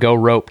 or go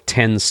rope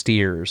 10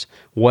 steers.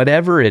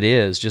 Whatever it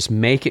is, just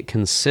make it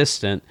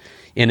consistent,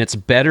 and it's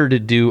better to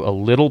do a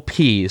little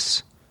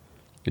piece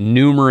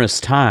numerous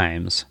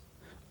times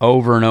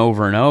over and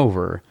over and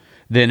over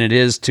than it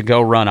is to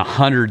go run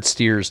 100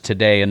 steers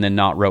today and then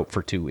not rope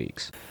for 2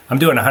 weeks. I'm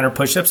doing 100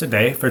 push-ups a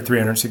day for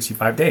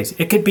 365 days.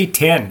 It could be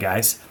 10,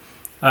 guys.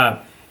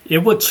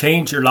 It will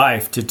change your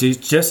life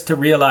to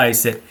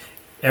realize that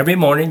every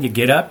morning you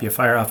get up, you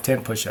fire off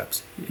 10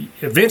 push-ups.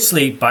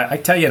 Eventually, I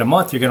tell you, in a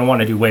month, you're going to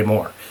want to do way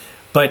more.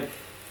 But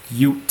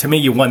to me,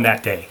 you won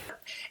that day.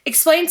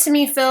 Explain to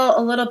me, Phil,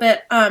 a little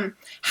bit,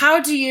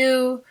 how do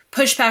you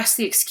push past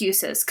the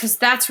excuses? Because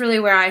that's really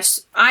where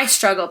I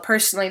struggle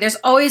personally. There's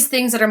always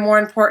things that are more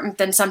important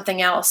than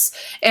something else,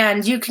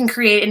 and you can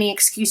create any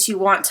excuse you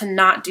want to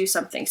not do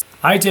something.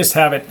 I just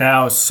have it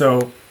now,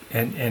 so,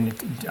 and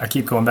I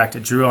keep going back to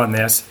Drew on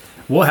this,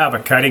 we'll have a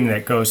cutting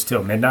that goes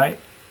till midnight.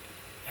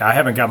 I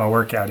haven't got my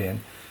workout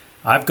in.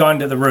 I've gone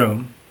to the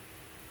room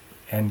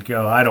and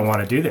go, I don't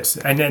want to do this.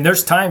 And then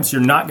there's times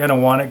you're not going to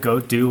want to go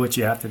do what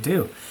you have to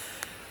do.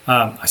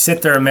 I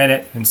sit there a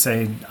minute and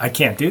say, I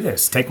can't do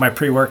this. Take my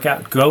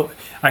pre-workout, go.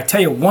 I tell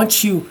you,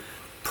 once you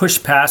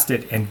push past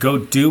it and go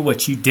do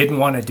what you didn't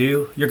want to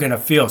do, you're going to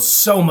feel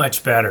so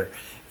much better.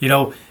 You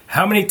know,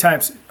 how many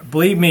times,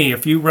 believe me,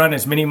 if you run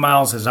as many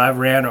miles as I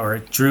ran or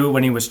Drew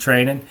when he was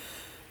training,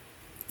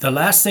 the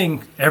last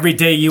thing every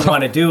day you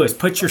want to do is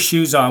put your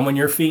shoes on when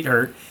your feet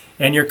hurt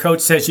and your coach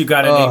says you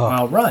got an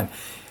 8-mile run.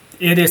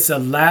 It is the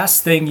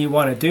last thing you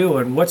want to do.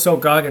 And what's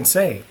old Goggins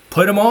say?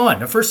 Put them on.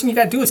 The first thing you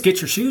got to do is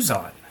get your shoes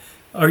on.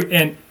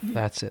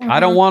 That's it. I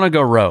don't want to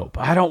go rope.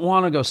 I don't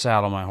want to go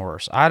saddle my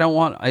horse.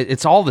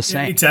 It's all the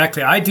same.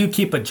 Exactly. I do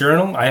keep a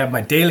journal. I have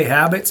my daily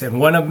habits, and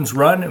one of them's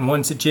run and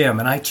one's a gym,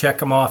 and I check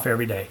them off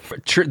every day.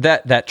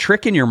 That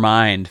trick in your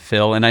mind,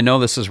 Phil, and I know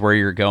this is where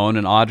you're going,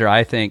 and Audra,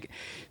 I think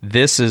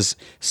this is,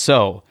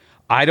 so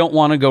I don't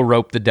want to go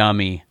rope the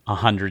dummy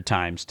 100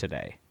 times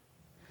today.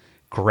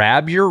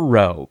 Grab your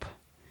rope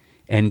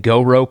and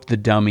go rope the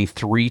dummy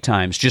 3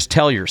 times. Just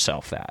tell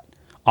yourself that.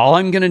 All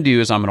I'm going to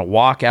do is I'm going to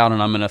walk out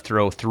and I'm going to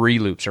throw 3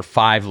 loops or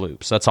 5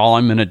 loops. That's all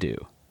I'm going to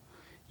do.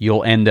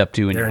 You'll end up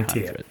doing your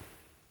 100.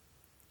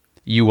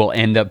 You will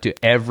end up doing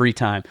every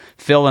time.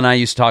 Phil and I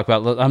used to talk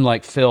about, I'm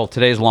like, Phil,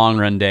 today's long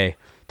run day.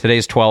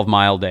 Today's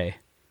 12-mile day.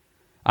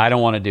 I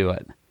don't want to do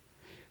it.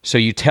 So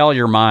you tell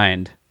your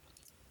mind,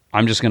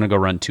 I'm just going to go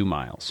run 2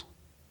 miles.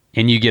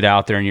 And you get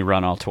out there and you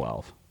run all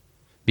 12.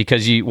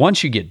 Because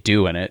once you get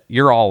doing it,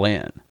 you're all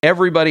in.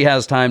 Everybody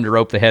has time to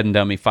rope the head and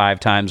dummy 5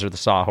 times or the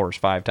sawhorse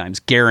 5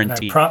 times.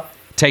 Guaranteed.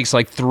 Takes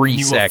like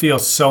 3 seconds. You will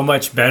feel so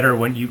much better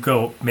when you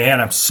go,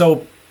 man, I'm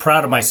so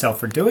proud of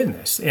myself for doing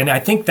this. And I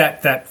think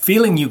that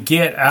feeling you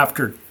get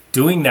after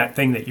doing that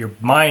thing that your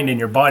mind and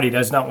your body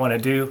does not want to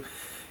do,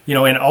 you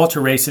know, in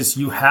ultra races,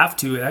 you have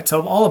to. That's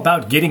all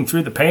about getting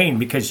through the pain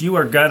because you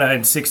are going to,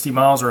 in 60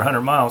 miles or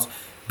 100 miles,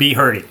 be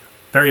hurting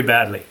very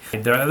badly.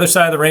 The other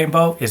side of the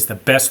rainbow is the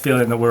best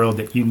feeling in the world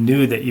that you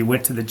knew that you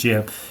went to the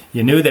gym.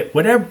 You knew that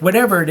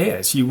whatever it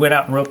is, you went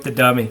out and roped the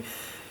dummy.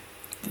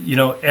 You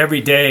know,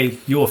 every day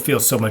you will feel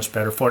so much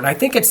better for it. And I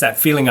think it's that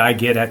feeling I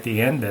get at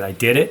the end that I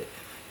did it.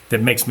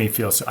 that makes me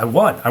feel so. I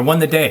won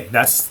the day.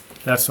 That's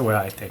the way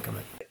I think of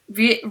it.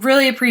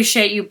 Really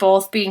appreciate you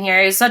both being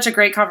here. It was such a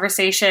great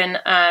conversation.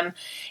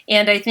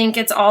 And I think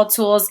it's all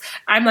tools.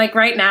 I'm like,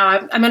 right now,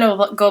 I'm going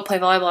to go play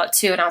volleyball at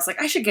 2. And I was like,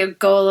 I should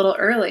go a little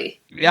early.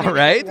 Yeah,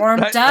 right?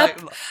 Warmed up.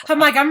 I'm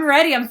like, I'm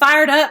ready. I'm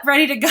fired up,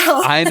 ready to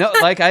go. I know.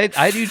 Like,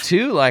 I do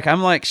too. Like,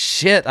 I'm like,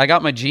 shit, I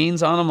got my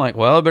jeans on. I'm like,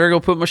 well, I better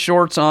go put my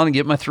shorts on and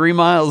get my 3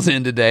 miles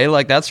in today.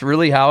 Like, that's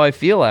really how I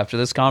feel after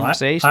this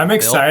conversation. I'm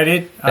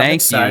excited. I'm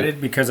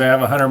excited because I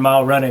have a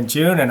 100-mile run in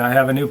June, and I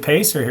have a new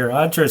pacer here.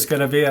 Audra's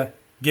going to be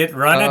get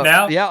running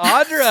now. Yeah,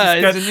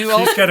 Audra is a new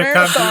She's going to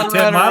come do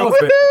 10 miles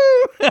with me.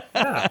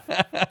 Yeah.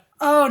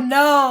 Oh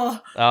no!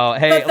 Oh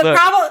hey, but look.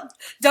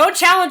 Don't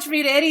challenge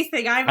me to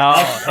anything.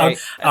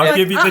 I'll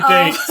give you the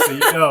date so you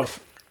know.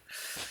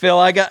 Phil,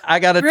 I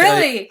gotta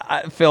really?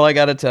 tell you, Phil, I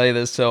gotta tell you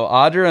this. So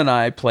Audra and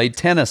I played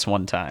tennis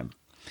one time,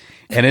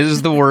 and it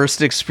is the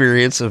worst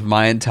experience of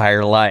my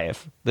entire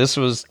life. This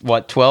was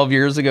 12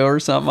 years ago or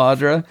something,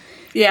 Audra.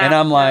 Yeah. And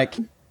I'm like,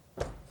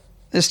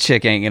 this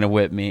chick ain't gonna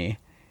whip me,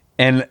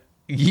 and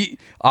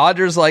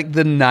Audra's like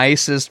the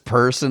nicest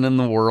person in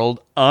the world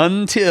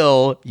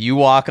until you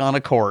walk on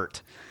a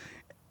court,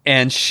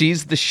 and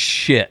she's the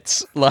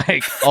shits,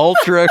 like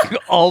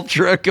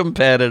ultra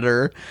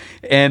competitor,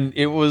 and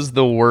it was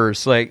the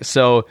worst. Like,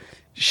 so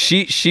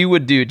she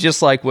would do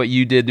just like what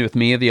you did with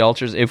me at the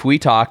ultras. If we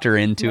talked her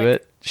into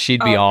it,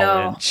 she'd be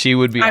all in. She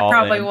would be all in. I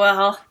probably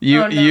will.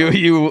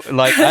 You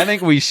like, I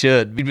think we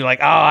should. We'd be like,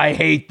 oh, I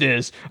hate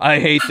this,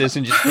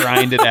 and just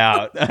grind it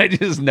out. I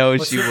just know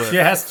she would. She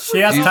has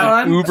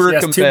time. Uber she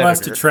has competitor. 2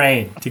 months to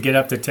train to get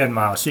up to 10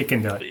 miles. She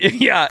can do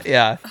it.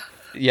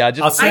 Yeah,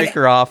 just take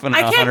her off in a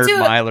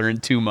 100-miler in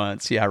 2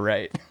 months. Yeah,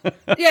 right.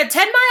 Yeah,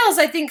 10 miles,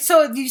 I think.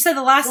 So you said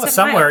the last 10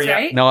 somewhere, miles,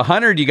 right? No,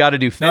 100, you got to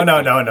do 50.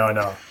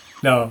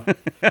 No.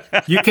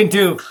 You can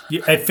do,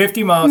 at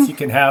 50 miles, you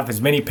can have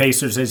as many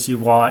pacers as you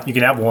want. You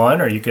can have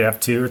 1 or you could have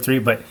 2 or 3,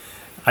 but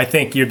I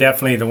think you're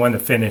definitely the one to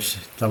finish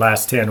the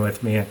last 10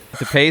 with me.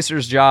 The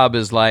pacer's job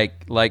is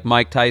like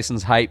Mike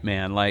Tyson's hype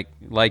man, like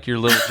your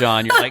little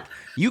John. You're like,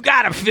 you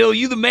got it, Phil.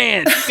 You the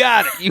man. You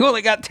got it. You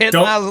only got 10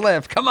 miles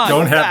left. Come on.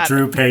 Don't have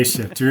Dru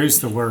patient. Dru's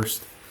the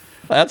worst.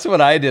 That's what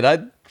I did. I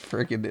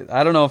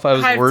don't know if I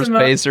was the worst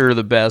pacer or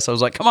the best. I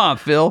was like, come on,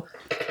 Phil.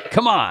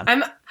 Come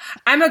on.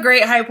 I'm a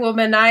great hype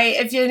woman.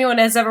 If anyone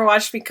has ever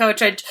watched me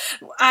coach,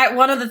 I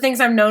one of the things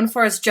I'm known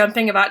for is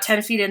jumping about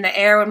 10 feet in the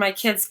air when my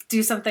kids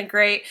do something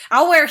great.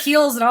 I'll wear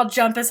heels and I'll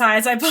jump as high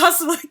as I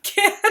possibly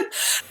can.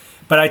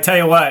 But I tell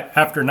you what,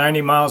 after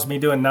 90 miles, me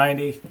doing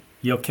 90,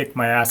 you'll kick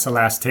my ass the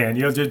last 10.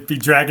 You'll just be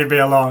dragging me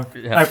along.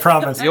 Yeah. I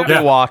promise. You'll be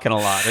walking a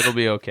lot. It'll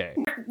be okay.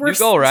 We're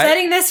right?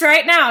 setting this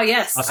right now,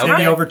 yes. I'll send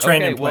you over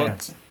training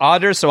plans.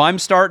 Audra, so I'm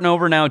starting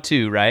over now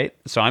too, right?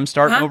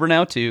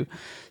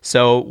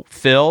 So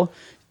Phil,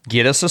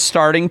 get us a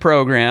starting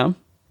program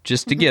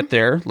just to get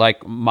there,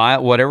 like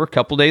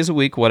couple days a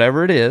week,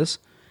 whatever it is,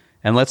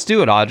 and let's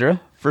do it, Audra,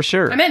 for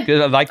sure. I'm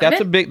in. Like that's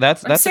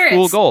that's a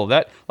cool goal.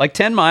 That like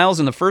 10 miles,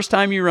 and the first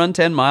time you run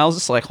 10 miles,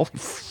 it's like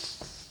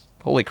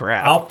holy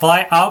crap!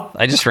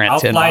 I just ran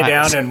 10 miles. I'll fly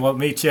miles. down and we'll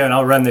meet you, and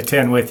I'll run the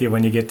 10 with you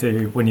when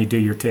you do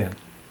your 10.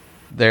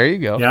 There you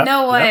go. Yep.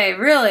 No way,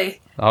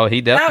 really. Oh,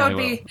 he definitely that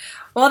would will. be.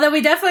 Well, then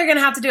we definitely are going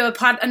to have to do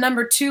a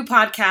number 2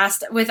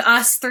 podcast with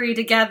us 3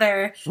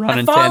 together.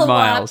 Running 10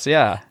 miles,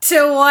 yeah.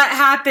 To what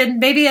happened,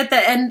 maybe at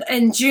the end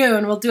in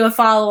June, we'll do a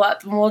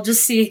follow-up and we'll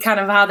just see kind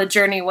of how the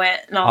journey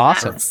went and all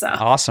that. So,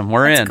 awesome.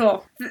 We're in.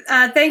 Cool.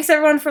 Thanks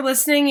everyone for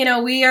listening.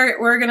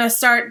 We're going to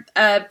start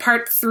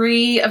part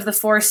 3 of the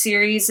 4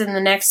 series in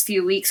the next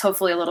few weeks,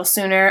 hopefully a little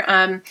sooner.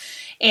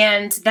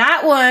 And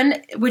that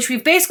one, which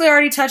we've basically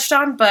already touched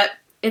on, but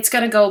it's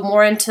going to go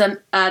more into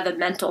the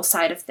mental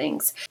side of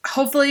things.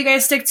 Hopefully you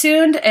guys stick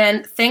tuned,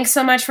 and thanks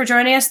so much for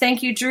joining us.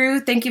 Thank you, Dru.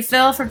 Thank you,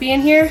 Phil, for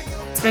being here.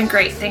 It's been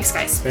great. Thanks,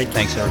 guys.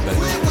 Thanks, everybody.